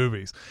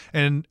movies,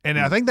 and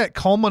I think that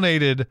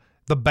culminated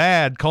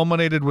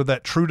with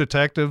that True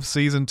Detective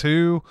season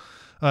 2.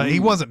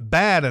 He wasn't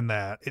bad in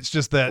that. It's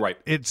just that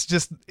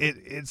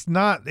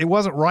it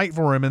wasn't right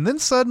for him. And then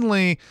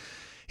suddenly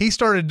he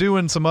started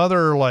doing some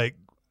other like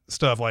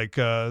stuff like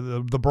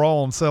the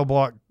Brawl and Cell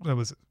Block. It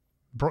was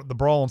the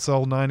Brawl and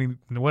Cell 90.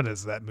 What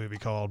is that movie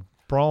called?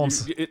 Brawl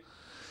and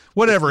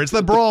whatever. It's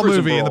the Brawl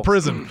movie in the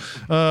prison.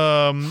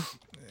 And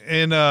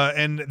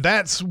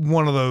that's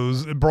one of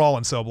those Brawl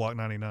and Cell Block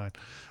 99.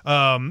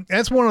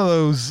 That's one of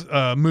those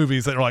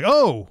movies that are like,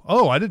 oh,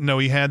 I didn't know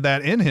he had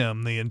that in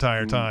him the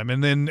entire time.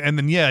 And then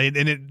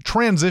it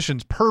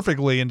transitions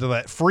perfectly into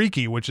that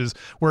Freaky, which is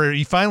where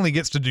he finally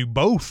gets to do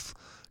both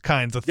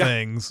kinds of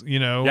things,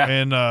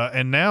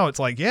 and now it's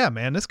like, yeah,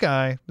 man, this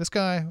guy,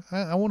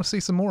 I want to see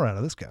some more out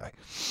of this guy.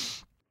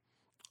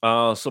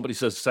 Somebody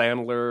says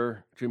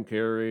Sandler, Jim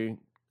Carrey,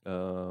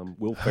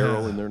 Will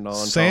Ferrell in their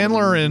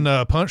Sandler in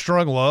Punch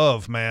Drunk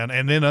Love, man,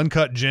 and then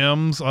Uncut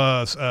Gems.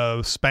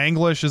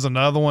 Spanglish is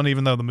another one,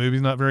 even though the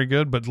movie's not very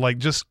good. But like,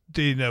 just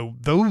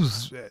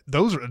those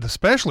are,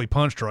 especially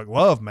Punch Drunk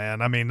Love,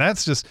 man. I mean,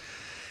 that's just,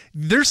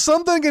 there's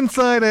something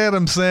inside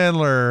Adam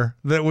Sandler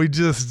that we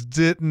just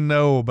didn't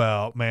know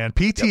about, man.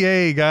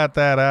 PTA got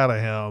that out of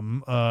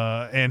him,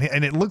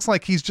 and it looks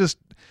like he's just.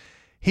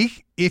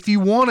 If you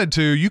wanted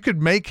to, you could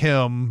make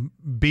him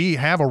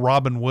have a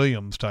Robin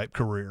Williams type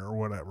career or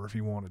whatever if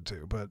you wanted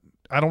to, but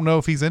I don't know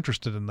if he's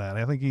interested in that.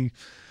 I think he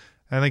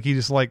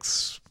just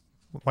likes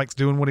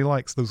doing what he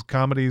likes. Those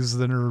comedies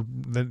that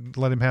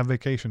let him have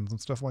vacations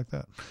and stuff like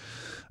that.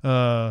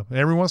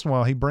 Every once in a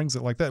while he brings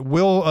it like that.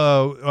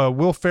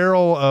 Will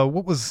Ferrell.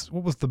 What was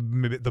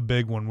the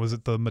big one? Was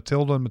it the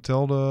Matilda and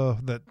Matilda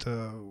that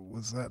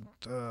was that?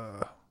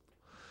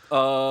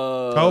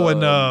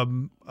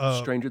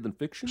 Stranger Than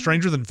Fiction.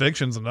 Stranger Than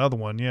Fiction's another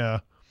one.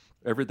 Yeah.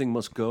 Everything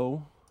Must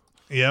Go.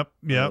 Yep.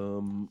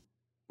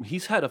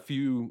 He's had a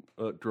few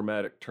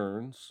dramatic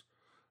turns.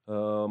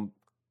 Those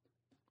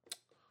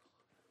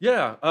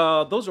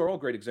are all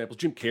great examples.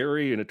 Jim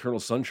Carrey in Eternal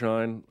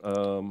Sunshine.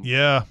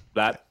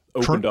 That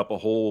opened up a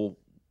whole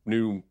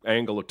new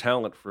angle of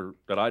talent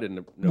that I didn't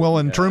know. Well,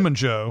 in Truman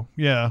Show.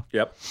 Yeah.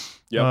 Yep.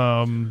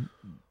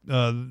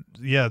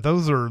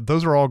 Those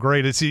are all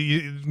great.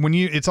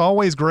 It's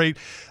always great.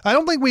 I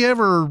don't think we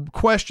ever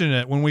question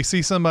it when we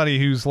see somebody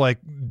who's like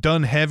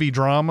done heavy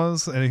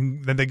dramas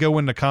and then they go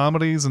into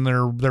comedies and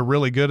they're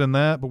really good in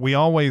that. But we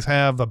always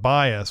have the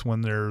bias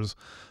when there's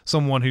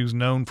someone who's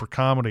known for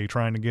comedy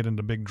trying to get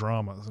into big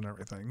dramas and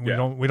everything.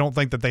 We don't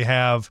think that they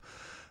have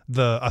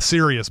a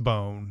serious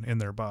bone in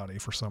their body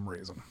for some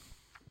reason.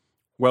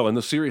 Well, and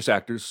the serious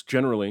actors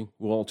generally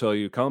will all tell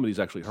you comedy's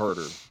actually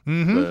harder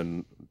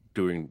than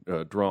doing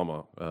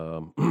drama,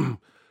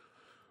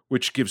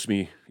 which gives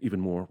me even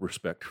more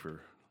respect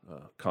for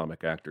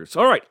comic actors.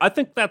 All right, I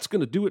think that's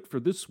going to do it for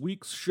this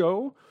week's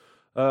show.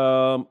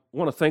 I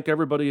want to thank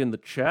everybody in the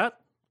chat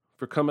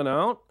for coming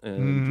out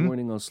and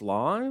joining us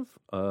live.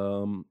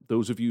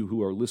 Those of you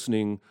who are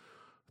listening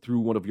through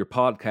one of your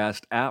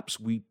podcast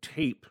apps, we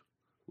tape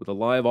with a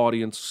live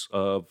audience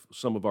of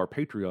some of our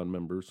Patreon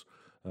members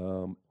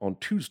on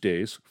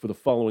Tuesdays for the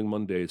following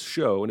Monday's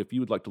show. And if you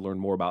would like to learn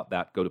more about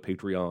that, go to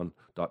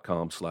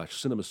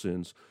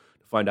patreon.com/cinemasins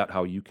to find out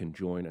how you can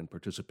join and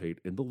participate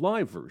in the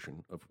live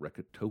version of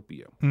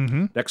Recotopia.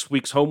 Next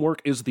week's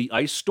homework is The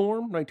Ice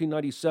Storm,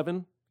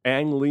 1997,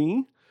 Ang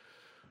Lee.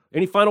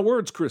 Any final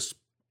words, Chris?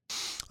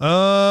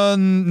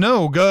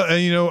 No.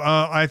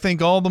 I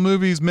think all the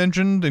movies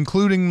mentioned,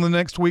 including the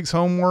next week's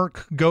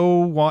homework, go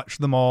watch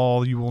them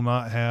all. You will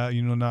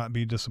not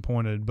be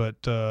disappointed. But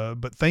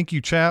thank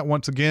you, chat,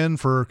 once again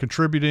for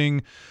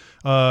contributing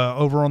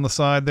over on the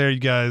side there.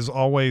 You guys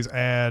always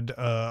add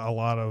a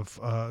lot of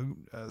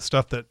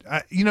stuff that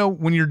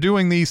when you're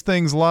doing these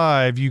things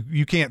live,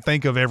 you can't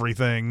think of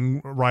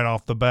everything right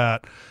off the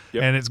bat,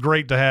 and it's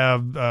great to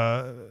have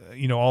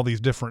all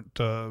these different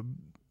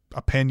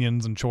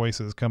opinions and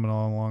choices coming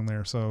along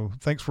there. So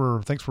thanks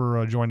for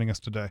joining us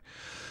today.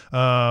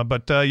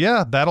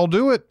 That'll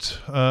do it.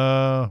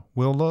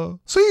 We'll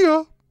see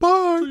ya.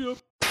 Bye.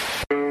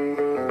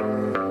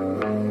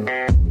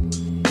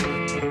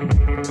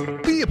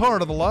 See ya.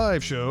 part of the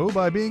live show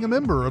by being a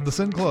member of the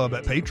Sin Club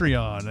at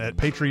Patreon at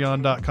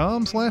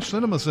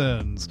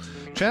patreon.com/cinemasins.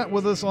 Chat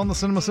with us on the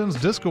CinemaSins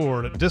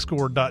Discord at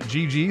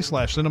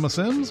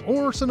discord.gg/cinemasins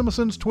or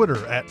CinemaSins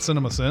Twitter at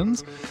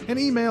CinemaSins, and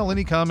email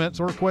any comments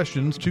or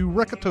questions to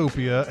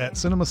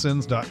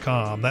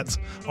recotopia@cinemasins.com. That's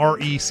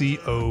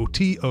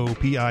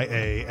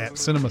RECOTOPIA at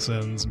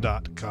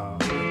cinemasins.com.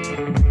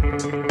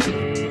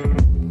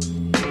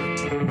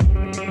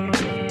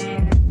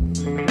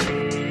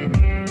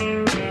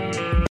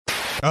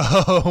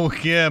 Oh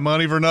yeah,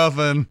 Money for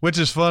Nothing, which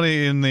is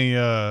funny in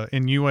the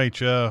in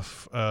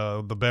UHF,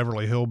 the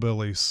Beverly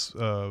Hillbillies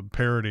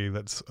parody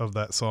that's of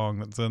that song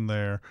that's in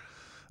there.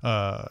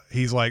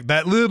 He's like,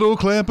 that little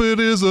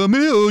Clampett is a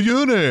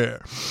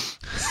millionaire.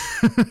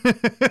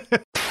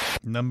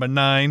 Number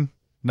nine.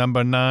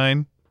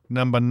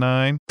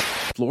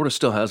 Florida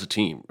still has a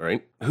team,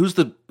 right? It was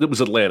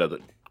Atlanta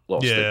that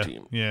lost their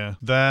team. Yeah.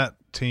 That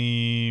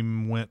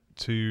team went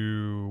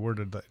to,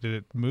 did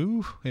it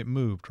move? It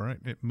moved, right?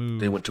 It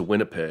moved. They went to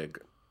Winnipeg.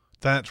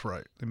 That's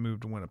right. They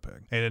moved to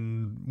Winnipeg.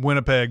 And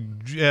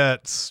Winnipeg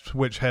Jets,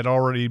 which had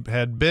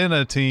been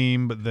a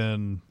team, but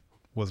then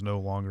was no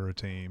longer a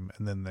team.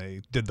 And then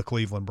they did the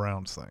Cleveland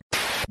Browns thing.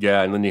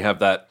 Yeah, and then you have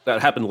that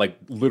happened like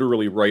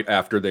literally right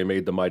after they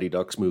made the Mighty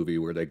Ducks movie,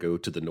 where they go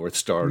to the North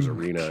Stars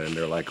Arena and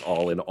they're like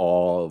all in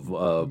awe of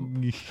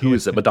who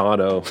is it,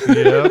 Madonna?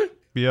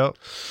 Yep.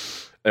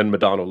 And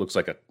Madonna looks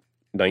like a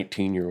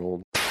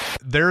 19-year-old.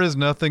 There is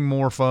nothing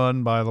more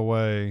fun, by the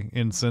way,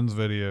 in Sins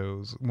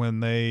videos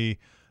when they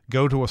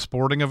go to a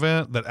sporting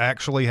event that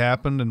actually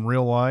happened in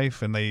real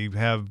life and they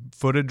have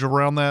footage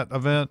around that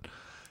event,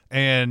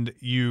 and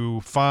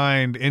you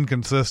find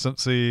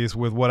inconsistencies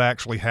with what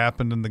actually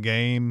happened in the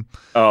game.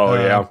 Oh,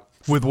 yeah.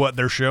 With what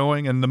they're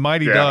showing. And the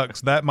Mighty Ducks,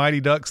 that Mighty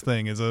Ducks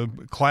thing is a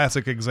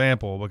classic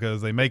example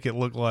because they make it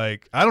look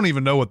like, I don't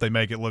even know what they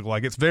make it look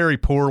like. It's very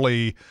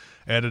poorly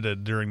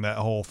edited during that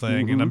whole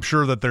thing. Mm-hmm. And I'm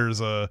sure that there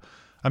was a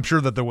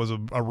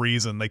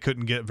reason they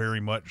couldn't get very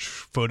much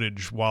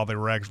footage while they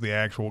were actually the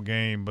actual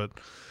game. But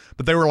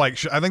they were like,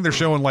 I think they're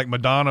showing like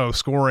Madonna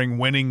scoring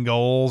winning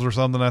goals or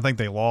something. I think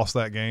they lost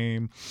that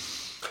game.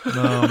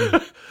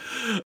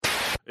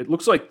 It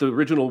looks like the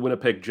original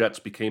Winnipeg Jets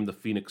became the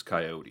Phoenix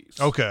Coyotes.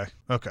 Okay.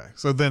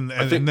 So then,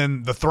 and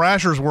then the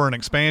Thrashers were an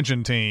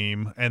expansion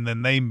team, and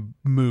then they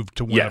moved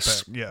to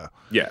Winnipeg.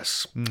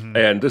 Yes. Mm-hmm.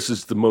 And this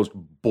is the most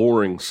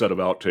boring set of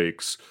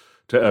outtakes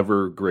to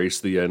ever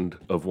grace the end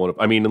of one of.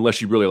 I mean,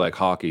 unless you really like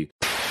hockey,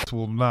 it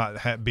will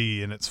not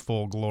be in its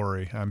full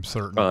glory. I'm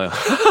certain.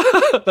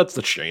 That's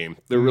the shame.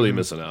 They're really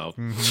missing out.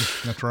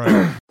 Mm-hmm. That's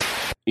right.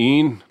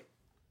 Ian.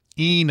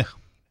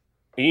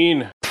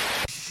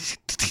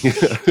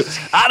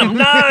 Item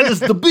 9 is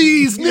the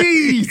bee's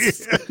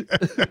knees.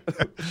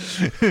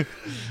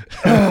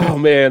 Oh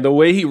man, the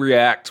way he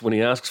reacts when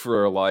he asks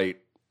for a light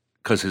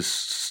because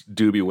his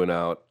doobie went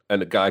out,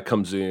 and the guy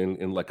comes in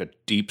like a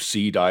deep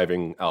sea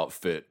diving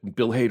outfit.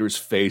 Bill Hader's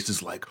face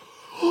is like,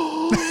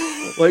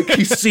 like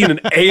he's seen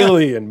an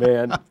alien,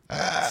 man.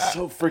 It's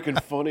so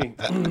freaking funny.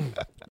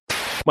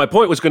 My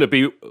point was going to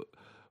be,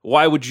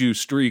 why would you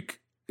streak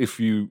if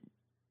you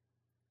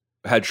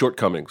had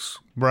shortcomings?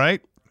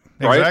 Right?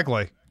 Right?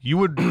 Exactly. You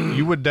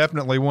would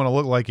definitely want to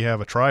look like you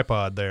have a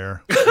tripod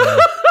there.